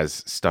Ayaz has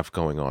stuff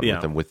going on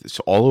with him,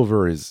 so all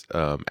over his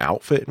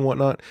outfit and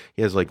whatnot.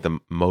 He has like the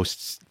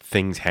most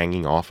things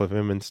hanging off of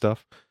him and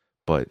stuff,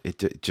 but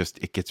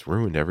it gets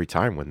ruined every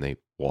time when they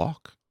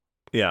walk.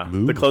 Yeah,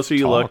 move, the closer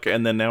you talk. look,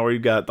 and then now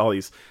we've got all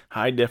these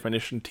high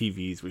definition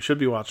TVs. We should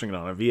be watching it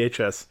on a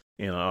VHS,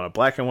 on a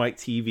black and white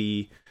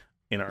TV.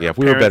 If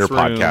we were better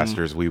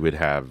podcasters, we would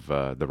have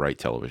the right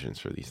televisions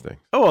for these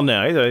things. Oh, well,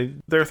 no.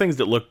 There are things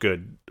that look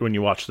good when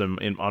you watch them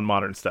on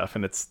modern stuff,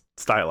 and it's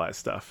stylized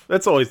stuff.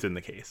 That's always been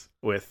the case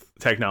with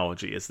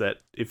technology, is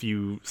that if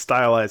you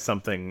stylize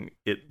something,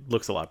 it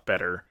looks a lot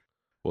better.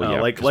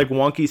 Well, like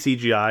wonky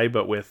CGI,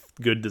 but with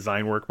good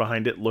design work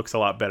behind it, looks a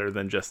lot better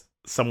than just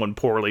someone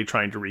poorly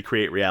trying to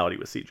recreate reality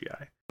with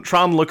CGI.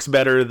 Tron looks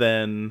better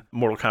than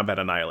Mortal Kombat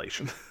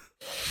Annihilation.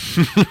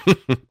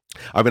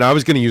 I mean, I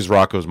was going to use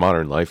Rocco's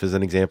Modern Life as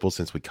an example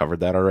since we covered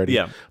that already.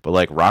 Yeah. But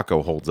like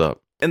Rocco holds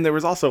up. And there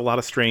was also a lot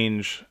of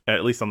strange,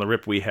 at least on the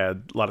rip we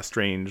had, a lot of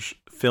strange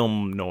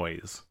film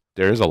noise.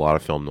 There is a lot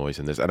of film noise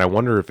in this. And I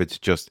wonder if it's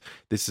just,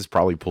 this is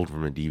probably pulled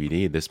from a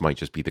DVD. This might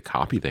just be the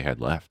copy they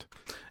had left.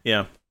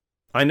 Yeah.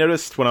 I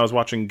noticed when I was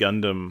watching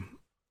Gundam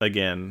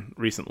again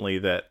recently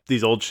that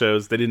these old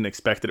shows, they didn't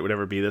expect that it would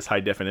ever be this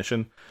high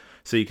definition.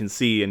 So you can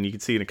see, and you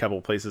can see in a couple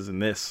of places in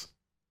this,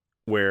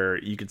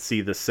 where you could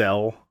see the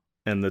cell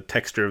and the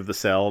texture of the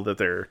cell that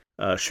they're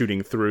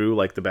shooting through,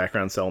 like the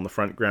background cell and the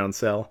front ground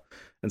cell.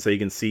 And so you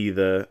can see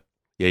Yeah,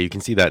 you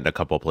can see that in a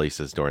couple of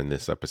places during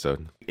this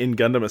episode. In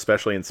Gundam,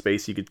 especially in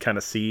space, you could kind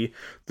of see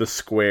the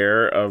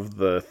square of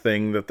the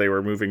thing that they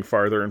were moving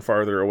farther and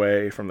farther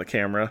away from the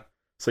camera.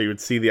 So you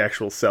would see the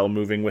actual cell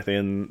moving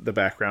within the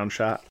background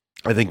shot.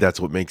 I think that's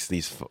what makes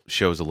these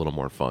shows a little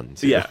more fun.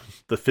 Too. Yeah,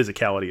 the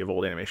physicality of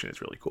old animation is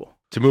really cool.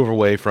 To move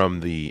away from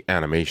the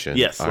animation,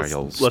 yes,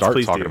 I'll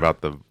start talking about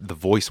the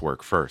voice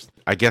work first.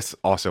 I guess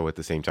also at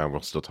the same time,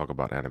 we'll still talk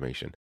about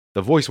animation.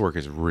 The voice work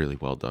is really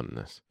well done in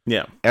this.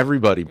 Yeah.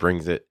 Everybody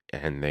brings it,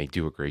 and they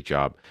do a great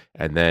job.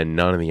 And then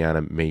none of the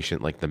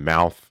animation, like the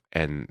mouth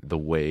and the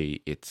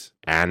way it's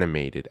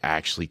animated,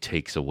 actually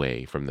takes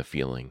away from the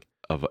feeling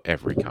of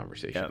every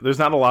conversation. Yeah, there's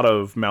not a lot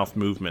of mouth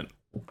movement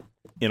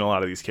in a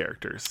lot of these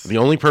characters. The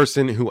only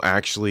person who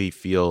actually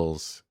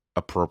feels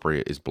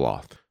appropriate is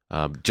Bloth,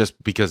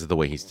 just because of the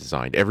way he's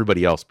designed.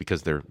 Everybody else,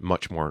 because they're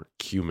much more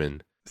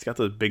human. He's got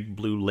those big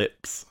blue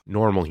lips.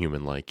 Normal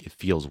human-like. It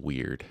feels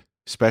weird.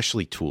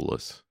 especially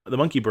Tula's. The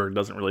monkey bird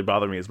doesn't really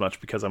bother me as much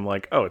because I'm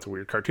like, oh, it's a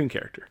weird cartoon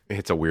character.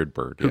 It's a weird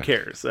bird. Who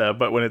cares?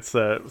 But when it's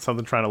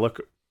something trying to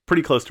look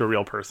pretty close to a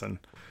real person,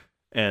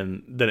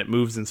 and then it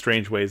moves in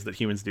strange ways that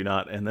humans do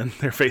not, and then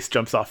their face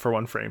jumps off for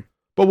one frame.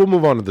 But we'll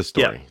move on to the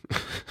story.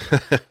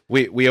 Yeah.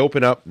 we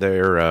open up,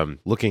 they're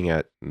looking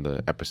at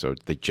the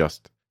episode. They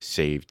just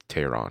saved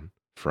Tehran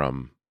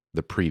from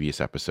the previous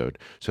episode.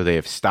 So they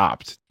have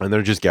stopped, and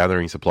they're just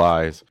gathering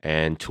supplies,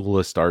 and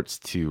Tula starts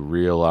to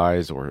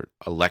realize, or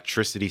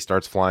electricity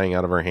starts flying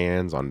out of her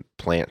hands on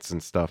plants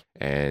and stuff,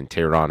 and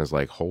Tehran is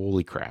like,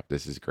 holy crap,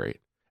 this is great.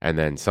 And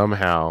then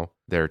somehow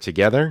they're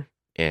together,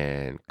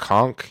 and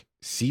Conk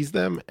sees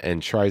them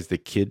and tries to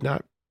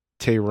kidnap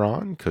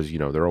Tehran, because, you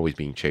know, they're always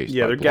being chased.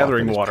 Yeah, by they're Bluff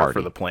gathering and his water party.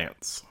 for the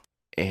plants.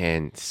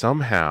 And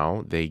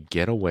somehow they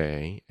get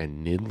away,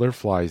 and Niddler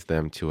flies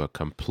them to a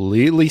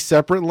completely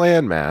separate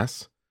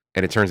landmass,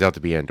 and it turns out to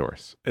be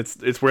Andorus.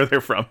 It's where they're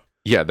from.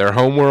 Yeah, their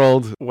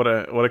homeworld, What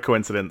a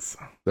coincidence.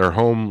 their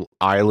home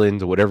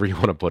island, whatever you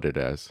want to put it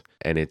as.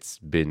 And it's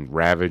been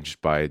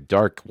ravaged by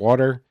dark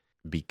water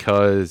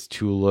because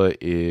Tula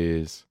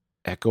is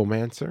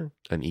Echomancer,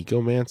 an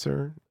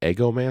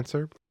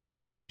Egomancer.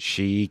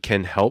 She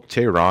can help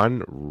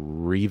Tehran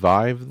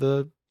revive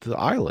the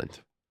island.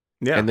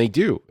 Yeah. And they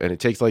do. And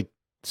it takes like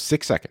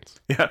 6 seconds.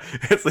 Yeah,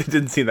 it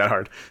didn't seem that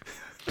hard.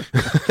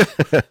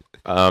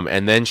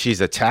 And then she's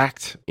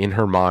attacked in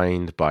her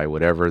mind by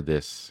whatever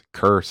this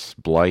curse,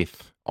 Blythe,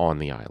 on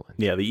the island.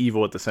 Yeah, the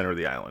evil at the center of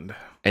the island.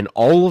 And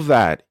all of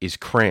that is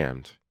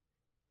crammed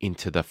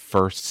into the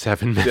first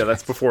 7 minutes. Yeah,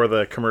 that's before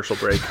the commercial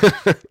break.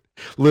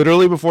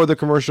 Literally before the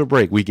commercial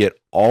break, we get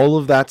all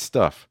of that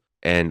stuff.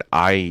 And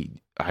I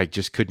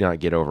just could not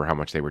get over how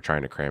much they were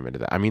trying to cram into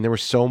that. I mean, there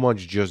was so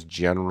much just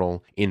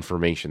general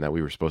information that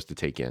we were supposed to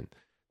take in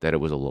that it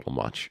was a little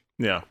much.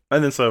 Yeah.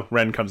 And then so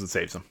Ren comes and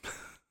saves him.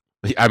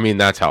 I mean,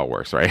 that's how it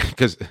works, right?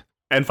 Because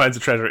And finds a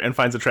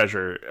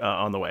treasure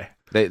on the way.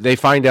 They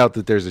find out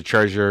that there's a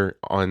treasure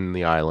on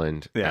the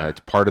island. Yeah. It's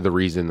part of the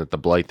reason that the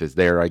Blythe is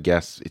there, I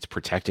guess. It's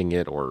protecting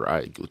it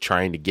or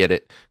trying to get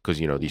it because,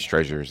 you know, these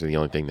treasures are the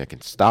only thing that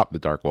can stop the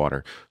dark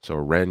water. So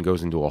Ren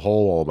goes into a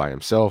hole all by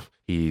himself.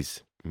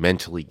 He's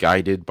mentally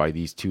guided by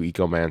these two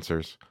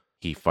ecomancers.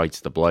 He fights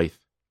the Blythe.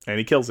 And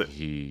he kills it.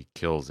 He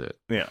kills it.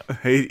 Yeah,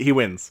 he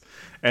wins.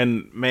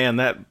 And man,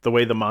 the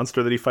way the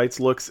monster that he fights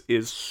looks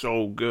is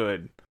so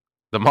good.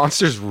 The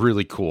monster's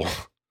really cool.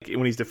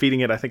 When he's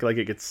defeating it, I think like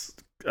it gets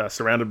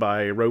surrounded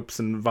by ropes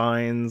and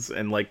vines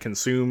and like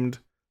consumed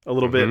a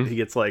little bit. He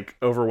gets like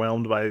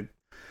overwhelmed by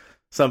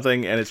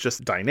something, and it's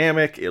just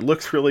dynamic. It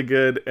looks really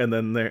good. And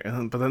then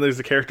but then there's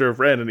the character of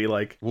Ren, and he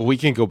like. Well, we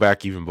can go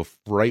back even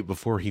right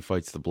before he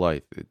fights the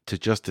Blythe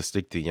to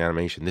stick to the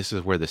animation. This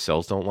is where the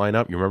cells don't line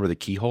up. You remember the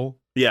keyhole?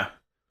 Yeah,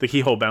 the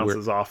keyhole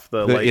bounces off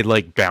the light. It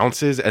like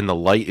bounces, and the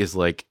light is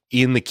like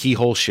in the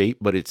keyhole shape,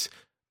 but it's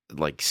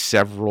like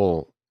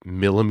several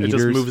millimeters. It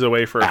just moves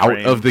away for a out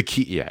frame. of the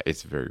key. Yeah,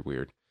 it's very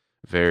weird,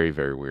 very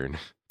very weird.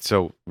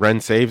 So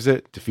Ren saves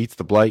it, defeats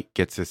the Blight,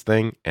 gets his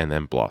thing, and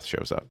then Bloth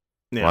shows up.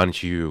 Yeah. Why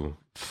don't you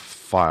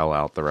file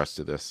out the rest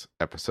of this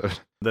episode?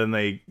 Then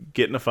they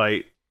get in a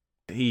fight.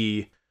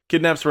 He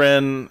kidnaps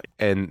Ren.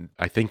 And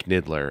I think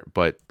Niddler,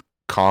 but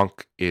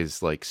Conk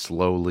is like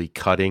slowly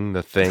cutting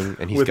the thing,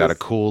 and he's With got a his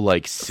cool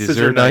like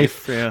scissor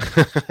knife. Yeah.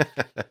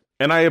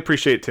 And I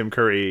appreciate Tim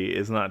Curry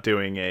is not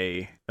doing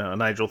a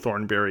Nigel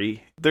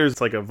Thornberry. There's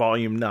like a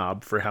volume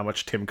knob for how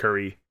much Tim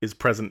Curry is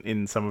present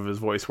in some of his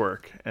voice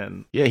work.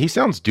 And Yeah, he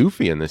sounds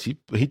doofy in this.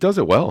 He does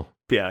it well.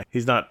 yeah,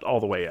 he's not all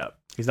the way up.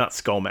 He's not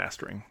skull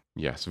mastering.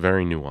 Yes,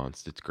 very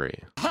nuanced. It's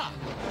great. Ha!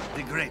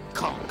 The great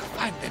conch,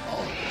 find them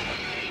all.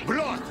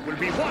 Blood will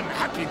be one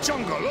happy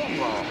jungle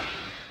longo.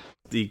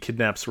 He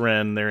kidnaps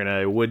Ren. They're in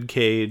a wood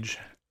cage,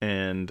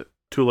 and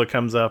Tula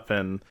comes up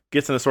and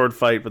gets in a sword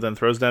fight, but then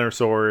throws down her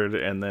sword,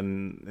 and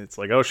then it's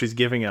like, oh, she's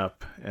giving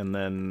up, and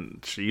then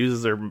she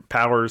uses her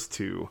powers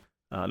to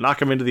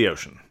knock him into the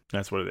ocean.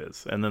 That's what it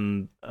is. And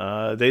then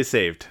they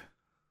saved.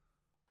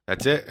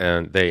 That's it.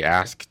 And they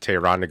ask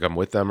Tehran to come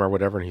with them or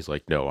whatever, and he's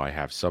like, no, I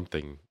have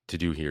something to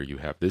do here. You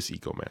have this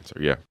ecomancer.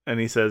 Yeah. And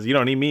he says, you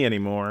don't need me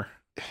anymore.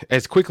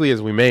 As quickly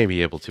as we may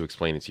be able to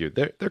explain it to you,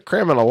 they're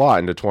cramming a lot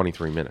into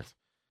 23 minutes.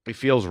 It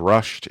feels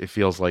rushed. It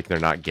feels like they're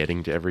not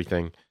getting to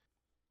everything.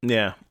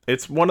 Yeah,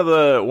 it's one of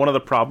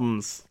the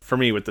problems for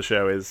me with the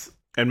show is,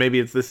 and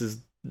maybe this is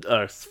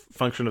a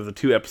function of the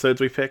 2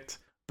 episodes we picked,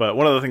 but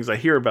one of the things I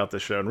hear about the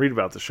show and read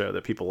about the show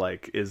that people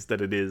like is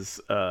that it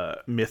is a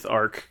myth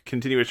arc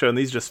continuous show, and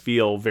these just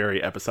feel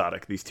very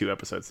episodic, these 2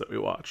 episodes that we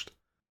watched.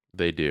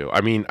 They do.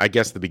 I mean, I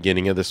guess the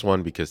beginning of this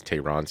one, because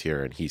Tehran's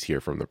here and he's here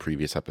from the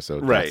previous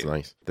episode. Right. That's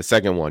nice. The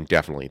second one,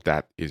 definitely,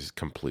 that is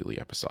completely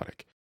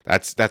episodic.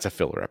 That's a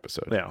filler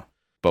episode. Yeah.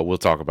 But we'll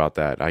talk about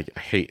that.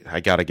 I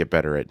got to get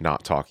better at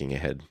not talking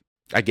ahead.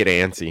 I get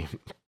antsy. You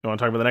want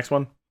to talk about the next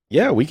one?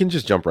 Yeah, we can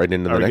just jump right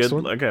into the next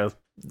one. Okay.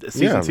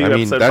 Season 2, I mean,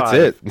 episode that's 5.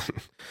 it.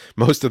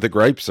 Most of the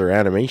gripes are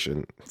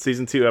animation.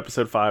 Season 2,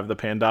 episode 5, The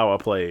Pandawa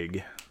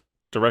Plague.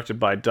 Directed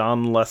by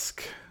Don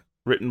Lusk.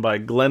 Written by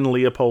Glenn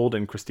Leopold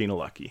and Christina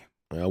Lucky.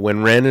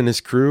 When Ren and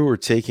his crew are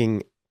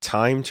taking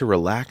time to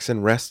relax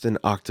and rest in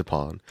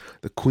Octopon,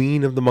 the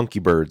queen of the monkey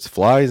birds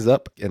flies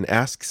up and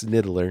asks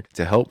Niddler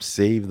to help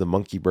save the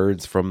monkey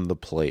birds from the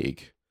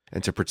plague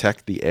and to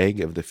protect the egg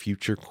of the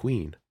future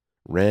queen.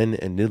 Ren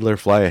and Niddler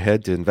fly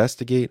ahead to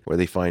investigate, where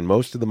they find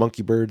most of the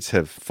monkey birds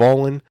have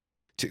fallen.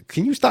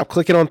 Can you stop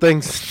clicking on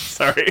things?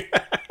 Sorry.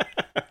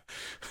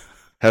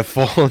 Have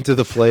fallen to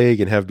the plague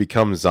and have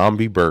become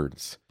zombie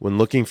birds. When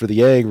looking for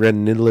the egg,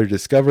 Ren and Niddler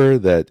discover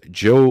that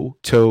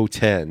Johto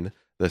 10,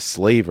 the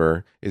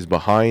slaver, is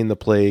behind the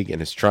plague and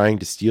is trying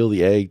to steal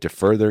the egg to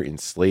further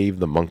enslave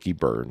the monkey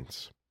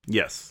birds.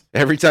 Yes.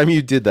 Every time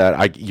you did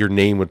that, your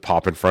name would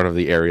pop in front of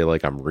the area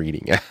like I'm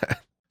reading it.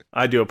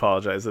 I do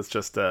apologize. It's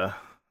just, I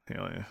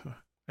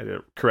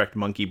did correct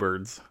monkey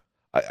birds.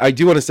 I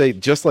do want to say,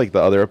 just like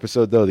the other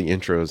episode, though, the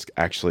intro is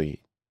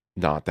actually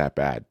not that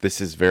bad.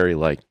 This is very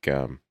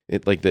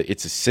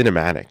it's a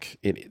cinematic.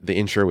 The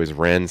intro is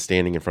Ren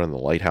standing in front of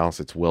the lighthouse.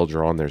 It's well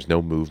drawn. There's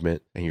no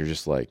movement, and you're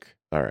just like,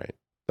 all right,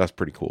 that's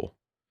pretty cool.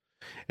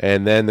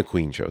 And then the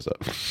queen shows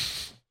up,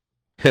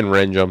 and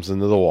Ren jumps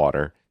into the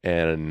water,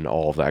 and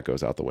all of that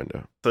goes out the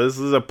window. So this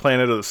is a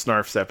Planet of the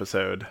Snarfs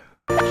episode.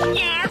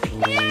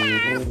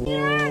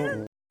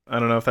 I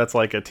don't know if that's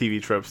like a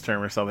TV tropes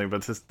term or something,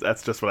 but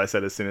that's just what I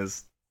said as soon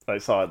as I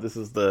saw it. This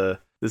is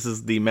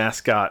the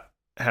mascot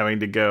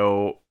having to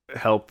go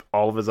help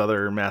all of his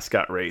other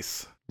mascot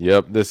race.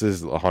 Yep, this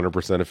is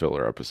 100% a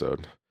filler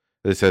episode.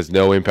 This has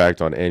no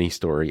impact on any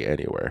story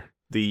anywhere.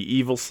 The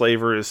evil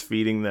slaver is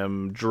feeding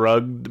them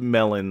drugged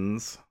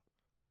melons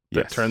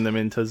that turn them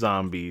into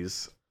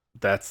zombies.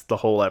 That's the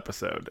whole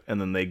episode.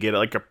 And then they get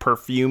like a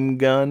perfume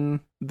gun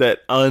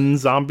that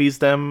unzombies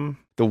them.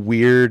 The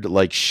weird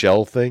like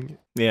shell thing.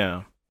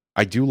 Yeah.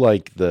 I do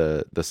like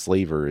the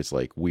slaver is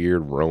like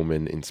weird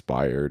Roman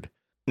inspired.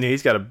 Yeah,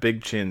 he's got a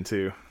big chin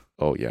too.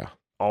 Oh yeah.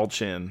 All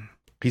chin.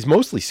 He's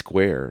mostly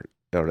square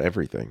on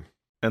everything.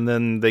 And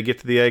then they get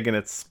to the egg and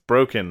it's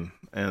broken.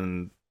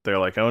 And they're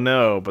like, oh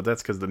no, but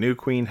that's because the new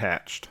queen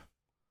hatched.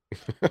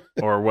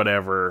 Or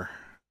whatever.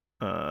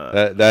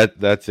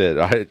 That's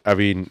it. I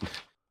mean,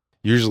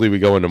 usually we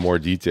go into more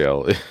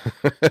detail.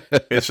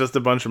 It's just a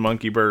bunch of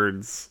monkey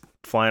birds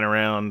flying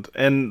around.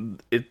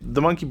 And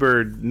the monkey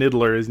bird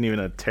Niddler isn't even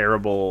a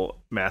terrible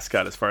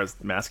mascot as far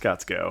as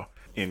mascots go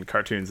in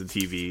cartoons and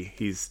TV.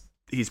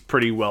 He's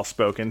pretty well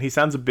spoken. He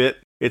sounds a bit...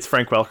 It's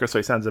Frank Welker, so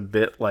he sounds a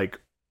bit like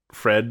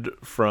Fred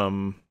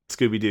from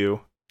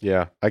Scooby-Doo.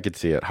 Yeah, I could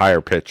see it. Higher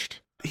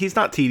pitched. He's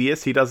not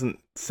tedious. He doesn't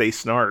say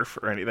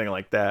snarf or anything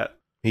like that.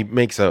 He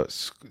makes a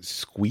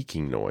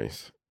squeaking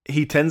noise.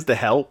 He tends to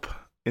help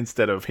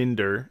instead of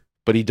hinder.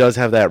 But he does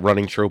have that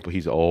running trope, but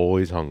he's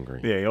always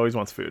hungry. Yeah, he always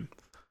wants food.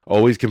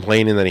 Always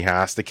complaining that he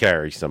has to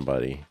carry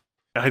somebody.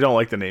 I don't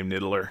like the name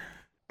Niddler.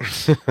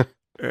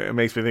 It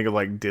makes me think of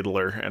like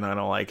Diddler, and I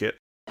don't like it.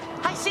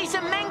 I see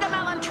some mango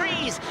melon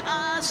trees.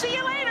 See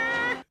you later.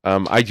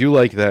 I do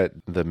like that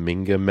the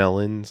Minga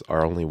melons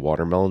are only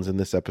watermelons in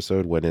this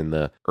episode, when in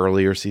the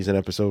earlier season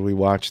episode we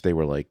watched, they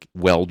were like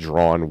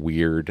well-drawn,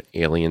 weird,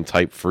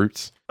 alien-type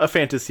fruits. A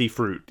fantasy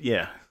fruit,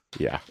 yeah.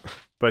 Yeah.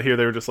 But here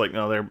they were just like,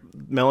 no, they're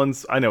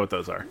melons. I know what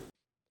those are.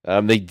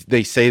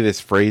 They say this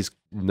phrase,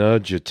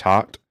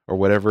 nudgetot, or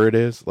whatever it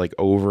is, like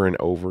over and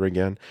over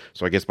again.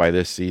 So I guess by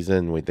this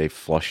season, they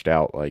flushed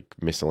out like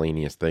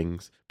miscellaneous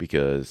things,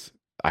 because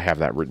I have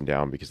that written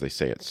down because they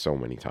say it so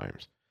many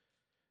times.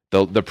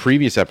 The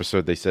previous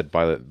episode, they said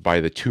by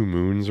the 2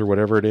 moons or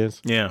whatever it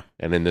is. Yeah.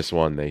 And in this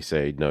one, they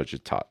say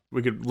nudgetot.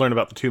 We could learn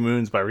about the 2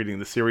 moons by reading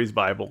the series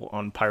Bible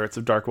on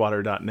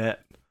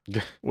piratesofdarkwater.net,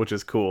 which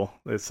is cool.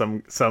 There's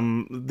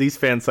these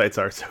fan sites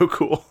are so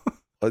cool.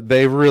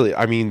 They really,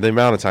 I mean, the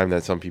amount of time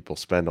that some people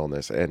spend on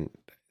this, and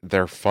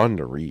they're fun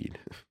to read.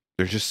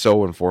 They're just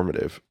so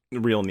informative.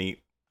 Real neat.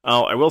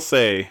 Oh, I will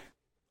say,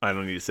 I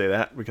don't need to say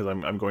that because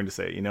I'm going to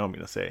say, I'm going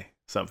to say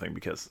something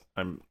because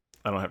I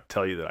don't have to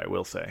tell you that I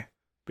will say,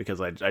 because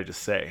I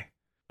just say.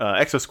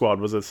 Exo Squad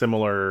was a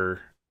similar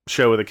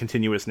show with a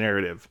continuous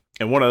narrative.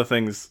 And one of the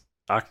things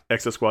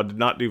Exo Squad did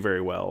not do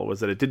very well was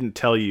that it didn't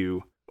tell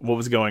you what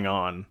was going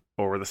on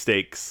or the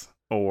stakes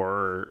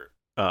or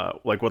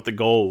like what the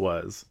goal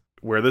was,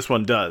 where this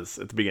one does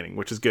at the beginning,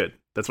 which is good.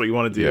 That's what you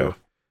want to do. Yeah.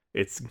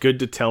 It's good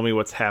to tell me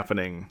what's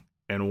happening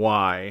and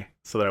why,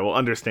 so that I will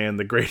understand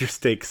the greater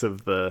stakes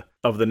of the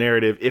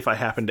narrative if I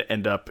happen to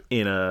end up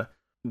in a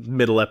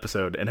middle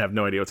episode and have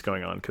no idea what's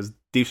going on, because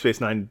Deep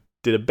Space Nine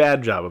did a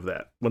bad job of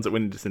that once it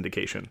went into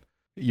syndication.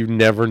 You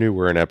never knew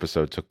where an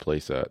episode took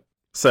place at.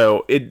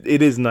 So it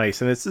is nice,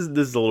 and this is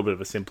a little bit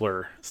of a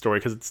simpler story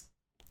because it's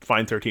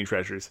Find 13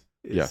 Treasures.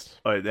 Yes.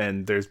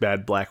 And there's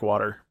bad black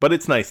water, but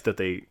it's nice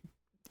that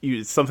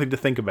it's something to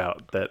think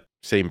about. That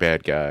same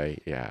bad guy.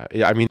 Yeah.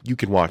 I mean, you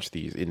can watch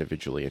these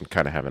individually and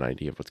kind of have an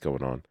idea of what's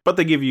going on. But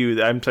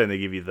I'm saying they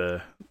give you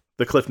the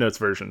Cliff Notes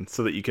version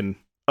so that you can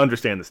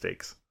understand the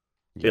stakes,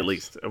 Yes. at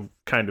least, of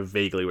kind of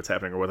vaguely what's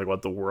happening or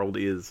what the world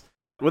is,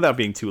 without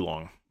being too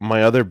long.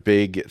 My other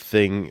big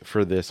thing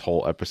for this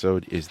whole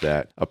episode is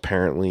that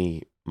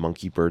apparently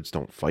monkey birds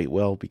don't fight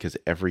well, because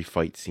every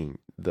fight scene,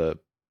 the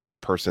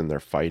person they're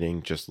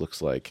fighting just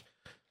looks like,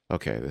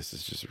 okay, this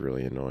is just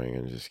really annoying,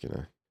 and just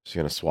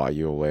gonna swat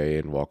you away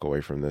and walk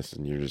away from this,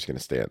 and you're just gonna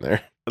stand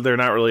there. They're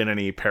not really in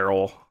any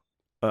peril.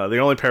 The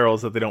only peril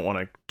is that they don't want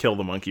to kill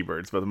the monkey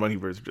birds, but the monkey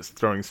birds are just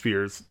throwing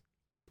spears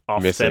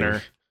off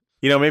center.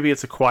 Maybe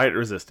it's a quiet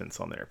resistance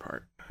on their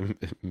part.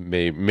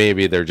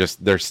 Maybe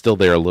they're still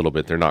there a little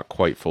bit. They're not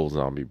quite full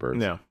zombie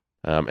birds. Yeah.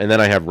 And then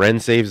I have Ren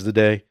saves the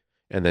day,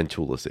 and then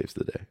Tula saves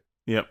the day.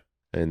 Yep.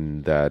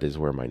 And that is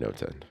where my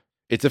notes end.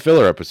 It's a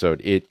filler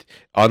episode.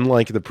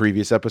 Unlike the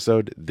previous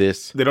episode, they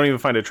don't even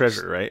find a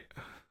treasure, right?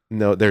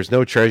 No, there's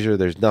no treasure.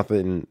 There's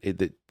nothing.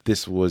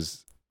 This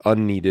was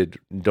unneeded.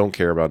 Don't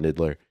care about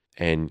Niddler.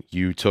 And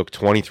you took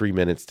 23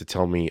 minutes to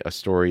tell me a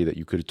story that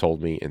you could have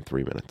told me in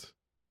 3 minutes.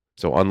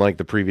 So unlike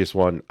the previous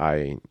one,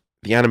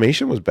 the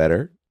animation was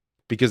better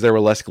because there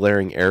were less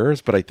glaring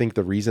errors. But I think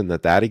the reason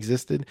that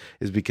existed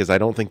is because I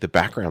don't think the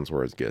backgrounds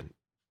were as good.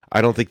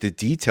 I don't think the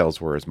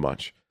details were as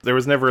much. There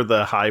was never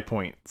the high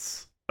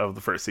points of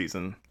the first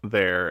season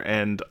there.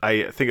 And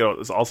I think it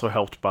was also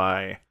helped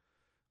by,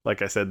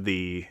 like I said,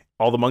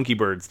 all the monkey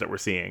birds that we're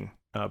seeing.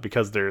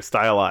 Because they're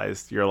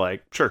stylized, you're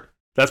like, sure,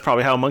 that's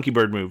probably how a monkey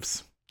bird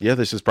moves. Yeah,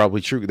 this is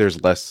probably true.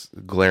 There's less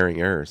glaring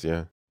errors,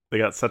 yeah. They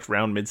got such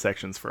round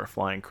midsections for a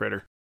flying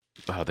critter.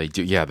 Oh, they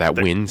do. Yeah,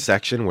 wind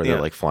section where they're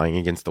like flying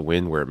against the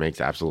wind where it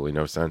makes absolutely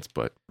no sense,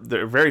 but...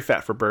 They're very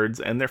fat for birds,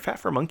 and they're fat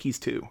for monkeys,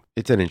 too.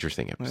 It's an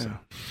interesting episode.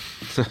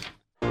 Yeah.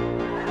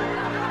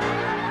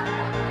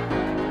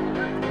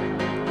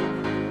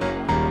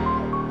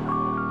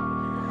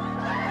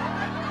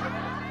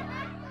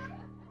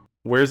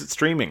 Where's it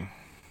streaming?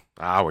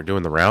 We're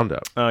doing the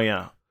roundup. Oh,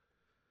 yeah.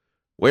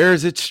 Where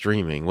is it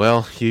streaming?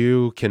 Well,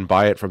 you can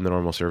buy it from the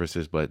normal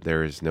services, but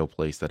there is no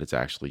place that it's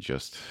actually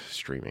just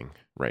streaming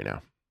right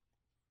now.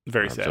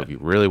 Very sad. So if you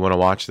really want to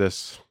watch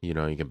this, you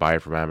can buy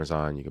it from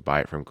Amazon, you can buy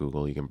it from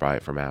Google, you can buy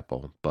it from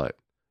Apple, but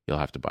you'll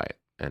have to buy it.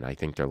 And I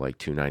think they're like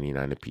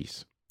 $2.99 a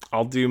piece.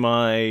 I'll do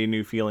my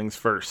new feelings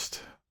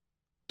first.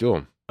 Do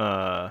them.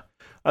 I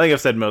think I've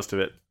said most of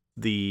it.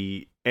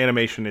 The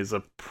animation is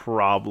a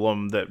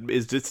problem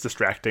it's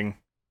distracting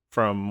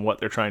from what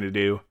they're trying to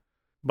do.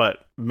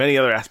 But many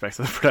other aspects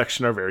of the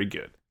production are very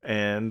good,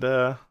 and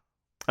I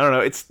don't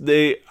know.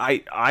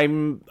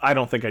 I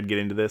don't think I'd get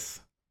into this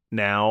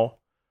now,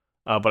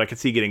 but I could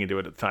see getting into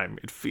it at the time.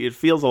 It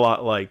feels a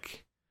lot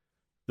like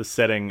the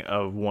setting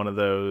of one of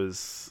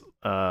those,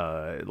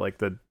 like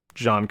the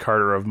John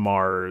Carter of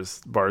Mars,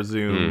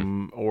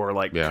 Barzoom, or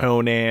like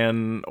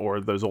Conan,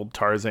 or those old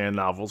Tarzan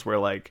novels, where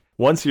like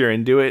once you're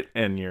into it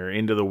and you're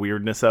into the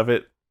weirdness of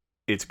it,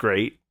 it's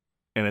great.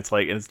 And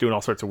it's doing all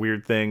sorts of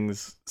weird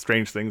things,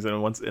 strange things,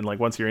 and once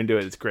you're into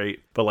it, it's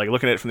great. But like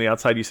looking at it from the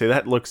outside, you say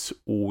that looks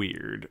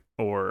weird,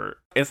 or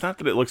it's not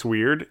that it looks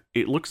weird;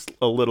 it looks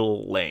a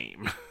little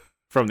lame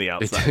from the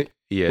outside.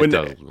 It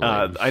does.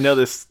 I know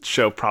this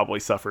show probably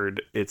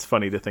suffered. It's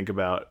funny to think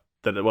about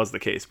that it was the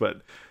case,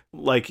 but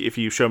like if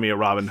you show me a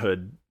Robin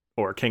Hood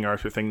or King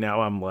Arthur thing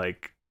now, I'm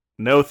like,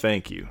 no,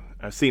 thank you.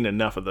 I've seen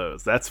enough of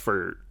those. That's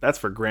for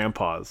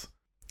grandpas.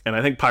 And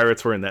I think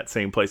pirates were in that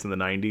same place in the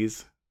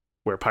 90s.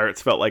 Where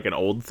pirates felt like an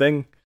old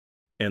thing,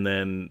 and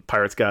then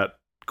pirates got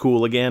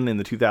cool again in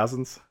the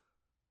 2000s.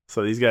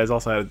 So these guys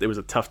also it was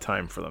a tough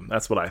time for them.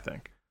 That's what I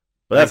think.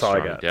 But that's all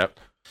I got. Yep.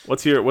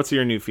 What's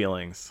your new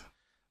feelings?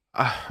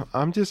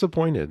 I'm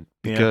disappointed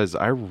because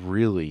I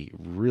really,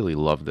 really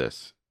loved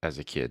this as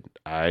a kid.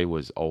 I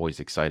was always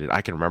excited.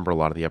 I can remember a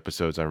lot of the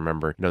episodes. I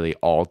remember,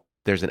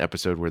 there's an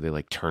episode where they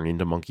like turn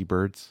into monkey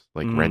birds.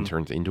 Like Ren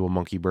turns into a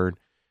monkey bird,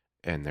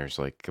 and there's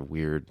like a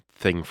weird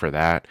thing for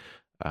that.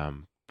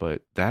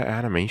 But that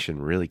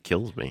animation really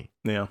kills me.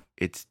 Yeah.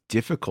 It's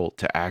difficult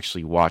to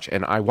actually watch.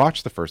 And I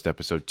watched the first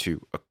episode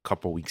too a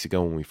couple weeks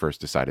ago when we first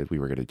decided we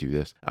were going to do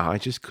this. I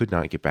just could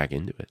not get back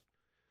into it.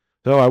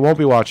 So I won't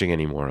be watching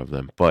any more of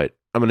them. But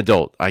I'm an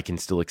adult. I can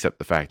still accept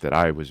the fact that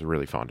I was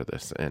really fond of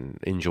this and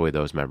enjoy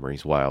those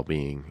memories while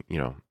being,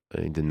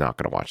 not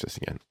going to watch this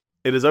again.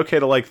 It is okay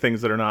to like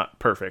things that are not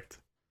perfect.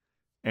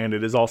 And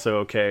it is also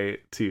okay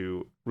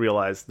to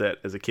realize that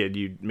as a kid,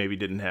 you maybe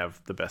didn't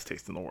have the best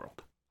taste in the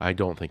world. I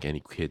don't think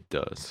any kid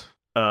does.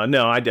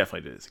 No, I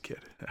definitely did as a kid.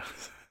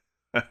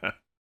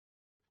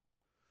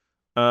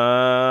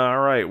 All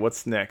right,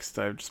 what's next?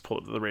 I've just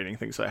pulled up the rating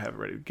thing, so I have it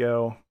ready to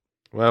go.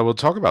 Well, we'll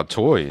talk about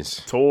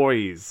toys.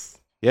 Toys.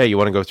 Yeah, you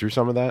want to go through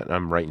some of that?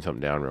 I'm writing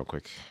something down real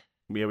quick.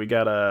 Yeah, we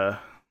got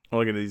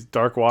look at these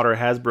Dark Water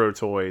Hasbro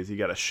toys. You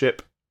got a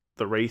ship,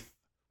 the Wraith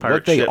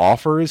pirate ship. What they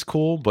offer is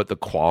cool, but the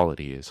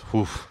quality is,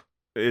 whew.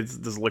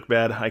 Does it look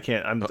bad? I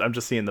can't. I'm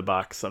just seeing the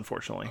box,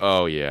 unfortunately.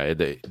 Oh yeah,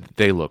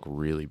 they look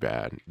really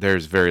bad.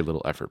 There's very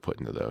little effort put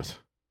into those.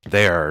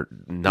 They are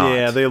not.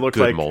 Yeah, they look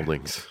good like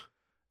moldings.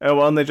 Oh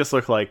well, and they just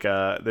look like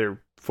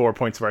they're 4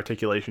 points of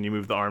articulation. You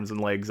move the arms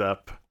and legs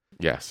up.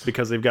 Yes,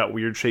 because they've got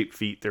weird shaped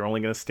feet. They're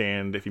only going to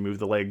stand if you move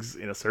the legs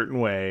in a certain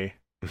way.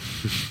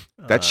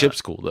 That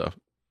ship's cool though.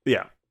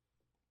 Yeah,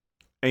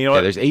 and you know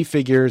what? There's 8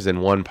 figures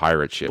and 1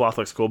 pirate ship. Sloth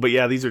looks cool, but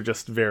yeah, these are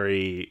just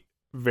very,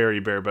 very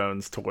bare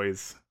bones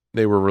toys.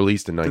 They were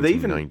released in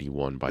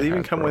 1991 by Hasbro. They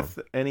even come with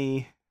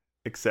any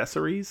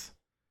accessories.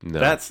 No.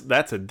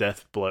 That's a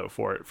death blow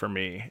for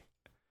me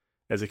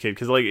as a kid,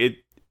 because like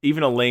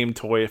even a lame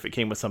toy, if it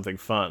came with something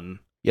fun,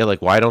 Yeah,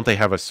 like why don't they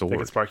have a they sword?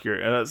 could spark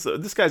your. So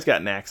this guy's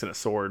got an axe and a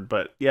sword,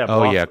 but yeah,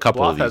 Oh, Bloth, yeah, a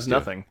couple of Bloth these has do.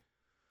 nothing.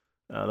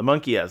 The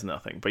monkey has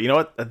nothing, but you know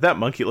what? That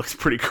monkey looks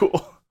pretty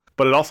cool.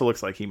 But it also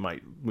looks like he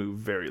might move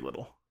very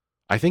little.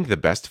 I think the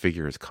best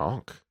figure is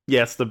Conk.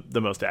 Yeah, it's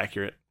the most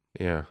accurate.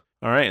 Yeah.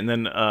 All right, and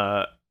then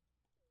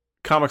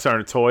comics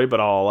aren't a toy, but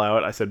I'll allow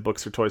it. I said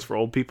books are toys for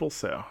old people,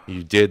 so.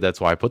 You did. That's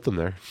why I put them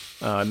there.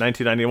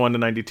 1991 to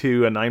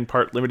 92, a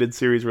 9-part limited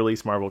series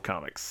release Marvel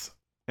Comics.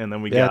 And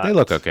then we Yeah, got... they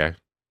look okay. And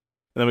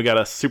then we got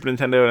a Super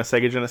Nintendo and a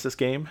Sega Genesis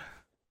game.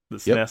 The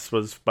SNES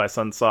was by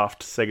Sunsoft,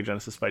 Sega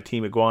Genesis by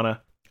Team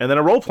Iguana. And then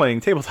a role-playing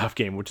tabletop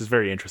game, which is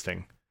very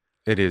interesting.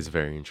 It is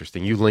very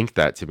interesting. You linked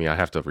that to me. I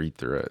have to read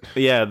through it.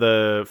 Yeah,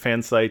 the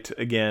fan site,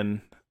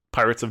 again,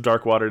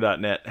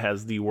 piratesofdarkwater.net,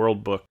 has the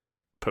world book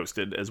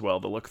posted as well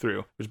to look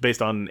through. It's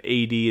based on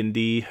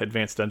AD&D,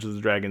 Advanced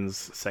Dungeons &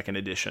 Dragons 2nd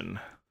edition.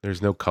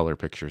 There's no color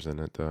pictures in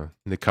it, though.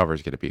 The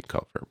cover's going to be in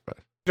color, but...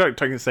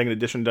 Talking 2nd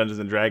edition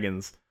Dungeons &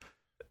 Dragons,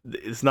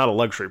 it's not a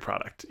luxury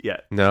product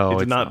yet. No, it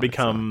did it's not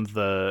become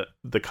the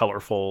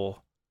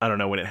colorful... I don't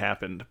know when it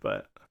happened,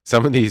 but...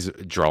 Some of these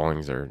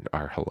drawings are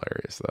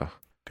hilarious, though.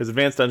 Because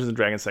Advanced Dungeons &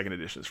 Dragons 2nd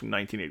edition is from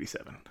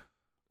 1987.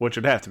 Which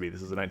would have to be.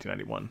 This is a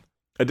 1991.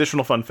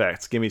 Additional fun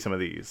facts. Give me some of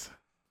these.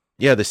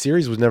 Yeah, the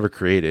series was never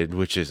created,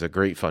 which is a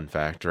great fun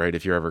fact, right?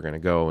 If you're ever going to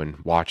go and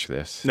watch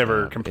this.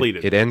 Never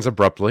completed. It ends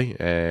abruptly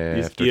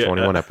after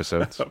 21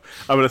 episodes. I'm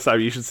going to stop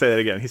you. You should say that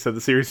again. He said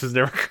the series was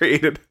never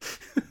created.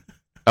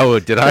 Oh,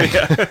 did I?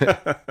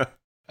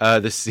 Yeah.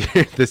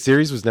 The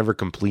series was never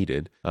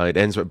completed. It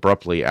ends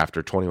abruptly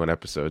after 21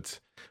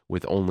 episodes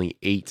with only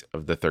 8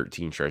 of the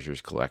 13 treasures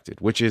collected,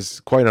 which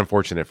is quite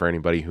unfortunate for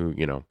anybody who,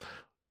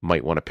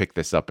 might want to pick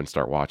this up and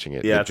start watching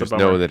it. Yeah, just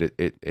know that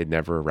it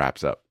never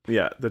wraps up.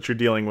 Yeah, that you're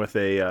dealing with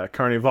a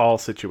Carnival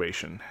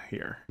situation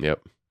here.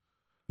 Yep.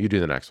 You do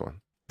the next one.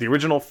 The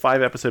original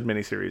 5-episode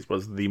miniseries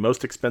was the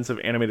most expensive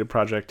animated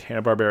project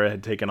Hanna-Barbera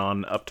had taken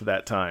on up to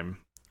that time,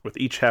 with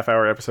each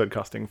half-hour episode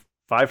costing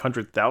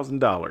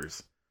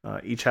 $500,000.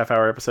 Each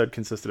half-hour episode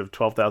consisted of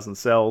 12,000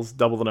 cells,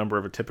 double the number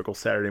of a typical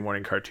Saturday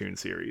morning cartoon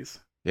series.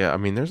 Yeah, I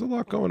mean, there's a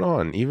lot going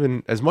on.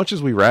 Even as much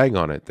as we rag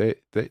on it,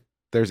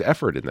 there's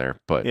effort in there.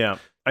 But yeah,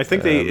 I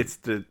think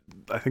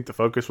I think the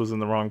focus was in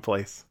the wrong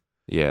place.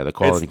 Yeah, the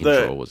quality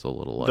control was a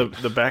little light.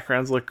 The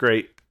backgrounds look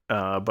great,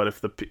 but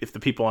if the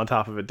people on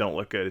top of it don't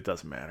look good, it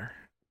doesn't matter.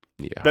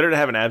 Yeah, better to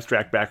have an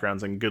abstract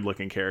backgrounds and good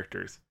looking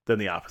characters than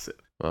the opposite.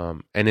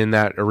 And in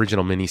that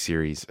original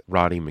miniseries,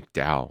 Roddy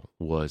McDowall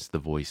was the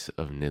voice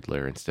of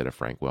Niddler instead of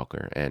Frank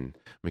Welker, and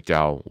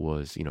McDowall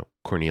was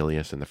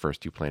Cornelius in the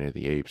first 2 Planet of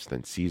the Apes,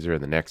 then Caesar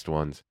in the next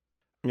ones.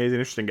 Yeah, he's an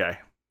interesting guy.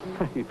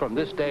 From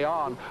this day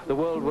on, the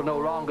world will no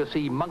longer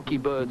see monkey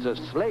birds as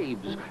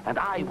slaves, and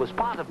I was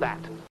part of that.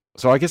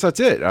 So I guess that's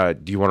it.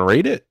 Do you want to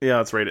rate it? Yeah,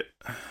 let's rate it.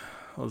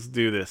 Let's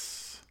do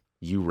this.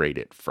 You rate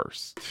it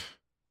first.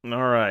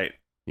 All right.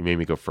 You made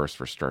me go first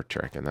for Star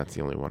Trek, and that's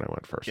the only one I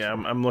went first. Yeah,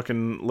 I'm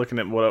looking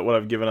at what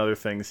I've given other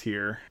things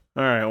here.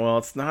 All right, well,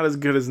 it's not as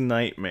good as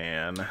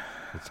Nightman.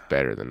 It's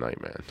better than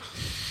Nightman.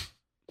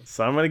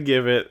 So I'm gonna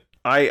give it.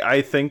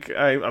 I'm thinking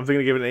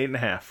to give it an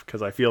 8.5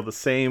 because I feel the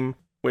same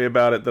way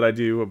about it that I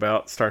do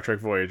about Star Trek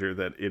Voyager.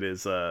 That it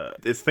is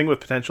it's a thing with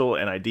potential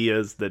and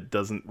ideas that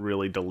doesn't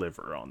really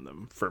deliver on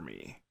them for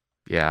me.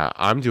 Yeah,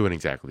 I'm doing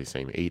exactly the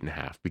same,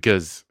 8.5,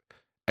 because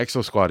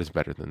Exo Squad is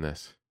better than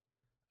this.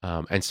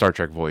 And Star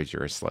Trek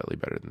Voyager is slightly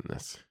better than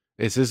this.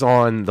 This is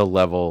on the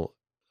level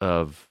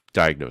of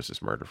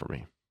Diagnosis Murder for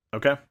me.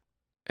 Okay.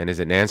 And is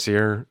it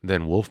nastier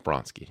than Wolf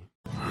Bronsky?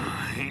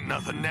 Ain't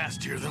nothing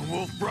nastier than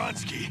Wolf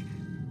Bronsky.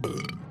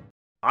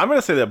 I'm going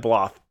to say that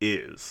Bloth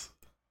is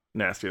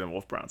nastier than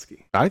Wolf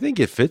Bronsky. I think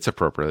it fits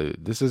appropriately.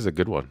 This is a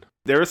good one.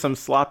 There are some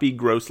sloppy,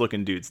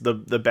 gross-looking dudes. The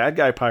bad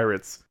guy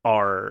pirates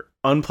are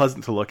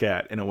unpleasant to look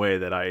at in a way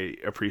that I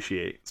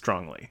appreciate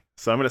strongly.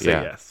 So I'm going to say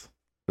yes.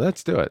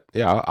 Let's do it.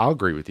 Yeah, I'll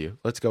agree with you.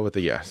 Let's go with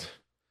the yes.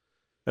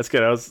 That's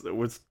good.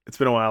 It's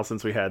been a while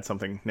since we had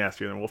something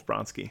nastier than Wolf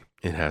Bronsky.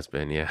 It has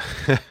been, yeah.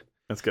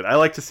 That's good. I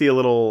like to see a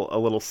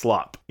little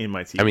slop in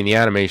my TV. I mean, the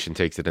animation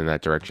takes it in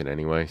that direction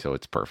anyway, so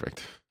it's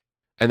perfect.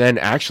 And then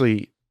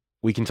actually,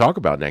 we can talk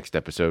about next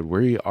episode.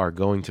 We are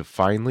going to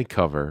finally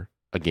cover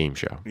a game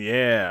show.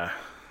 Yeah.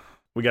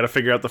 We got to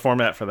figure out the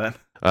format for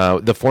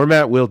that. The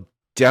format will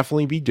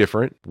definitely be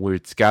different.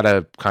 It's got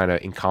to kind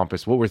of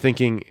encompass what we're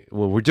thinking.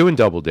 Well, we're doing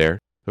Double Dare.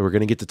 So we're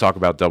going to get to talk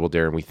about Double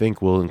Dare, and we think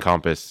we'll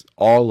encompass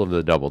all of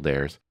the Double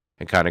Dares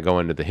and kind of go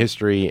into the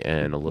history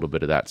and a little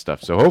bit of that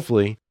stuff. So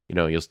hopefully,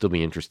 you'll still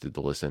be interested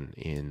to listen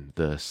in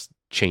the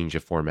change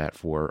of format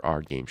for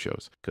our game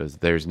shows, because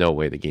there's no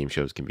way the game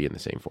shows can be in the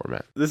same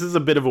format. This is a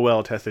bit of a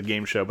well-tested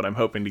game show, but I'm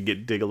hoping to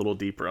dig a little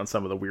deeper on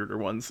some of the weirder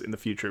ones in the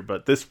future.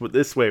 But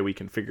this way we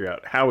can figure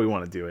out how we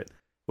want to do it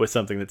with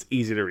something that's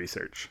easy to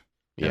research.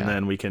 Yeah. And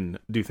then we can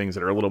do things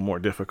that are a little more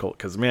difficult,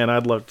 because, man,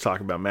 I'd love to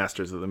talk about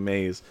Masters of the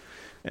Maze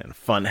and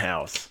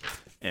Funhouse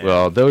And,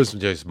 Well, those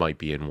just might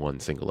be in one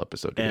single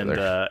episode together.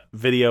 And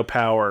Video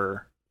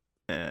Power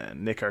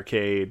and Nick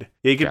Arcade.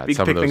 Yeah, you can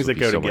pick things that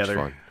go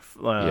together.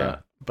 Yeah,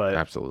 but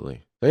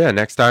absolutely. So yeah,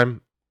 next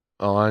time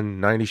on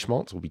 90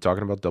 Schmaltz, we'll be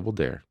talking about Double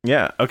Dare.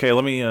 Yeah. Okay,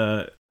 let me...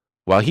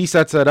 While he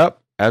sets that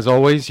up, as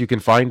always, you can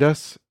find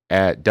us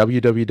at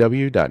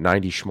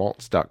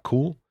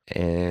www.90schmaltz.cool.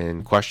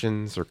 And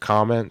questions or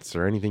comments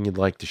or anything you'd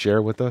like to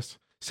share with us,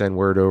 send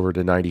word over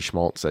to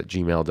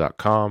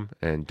 90schmaltz@gmail.com.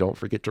 And don't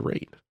forget to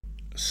rate.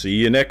 See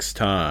you next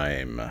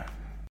time.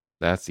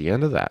 That's the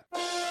end of that.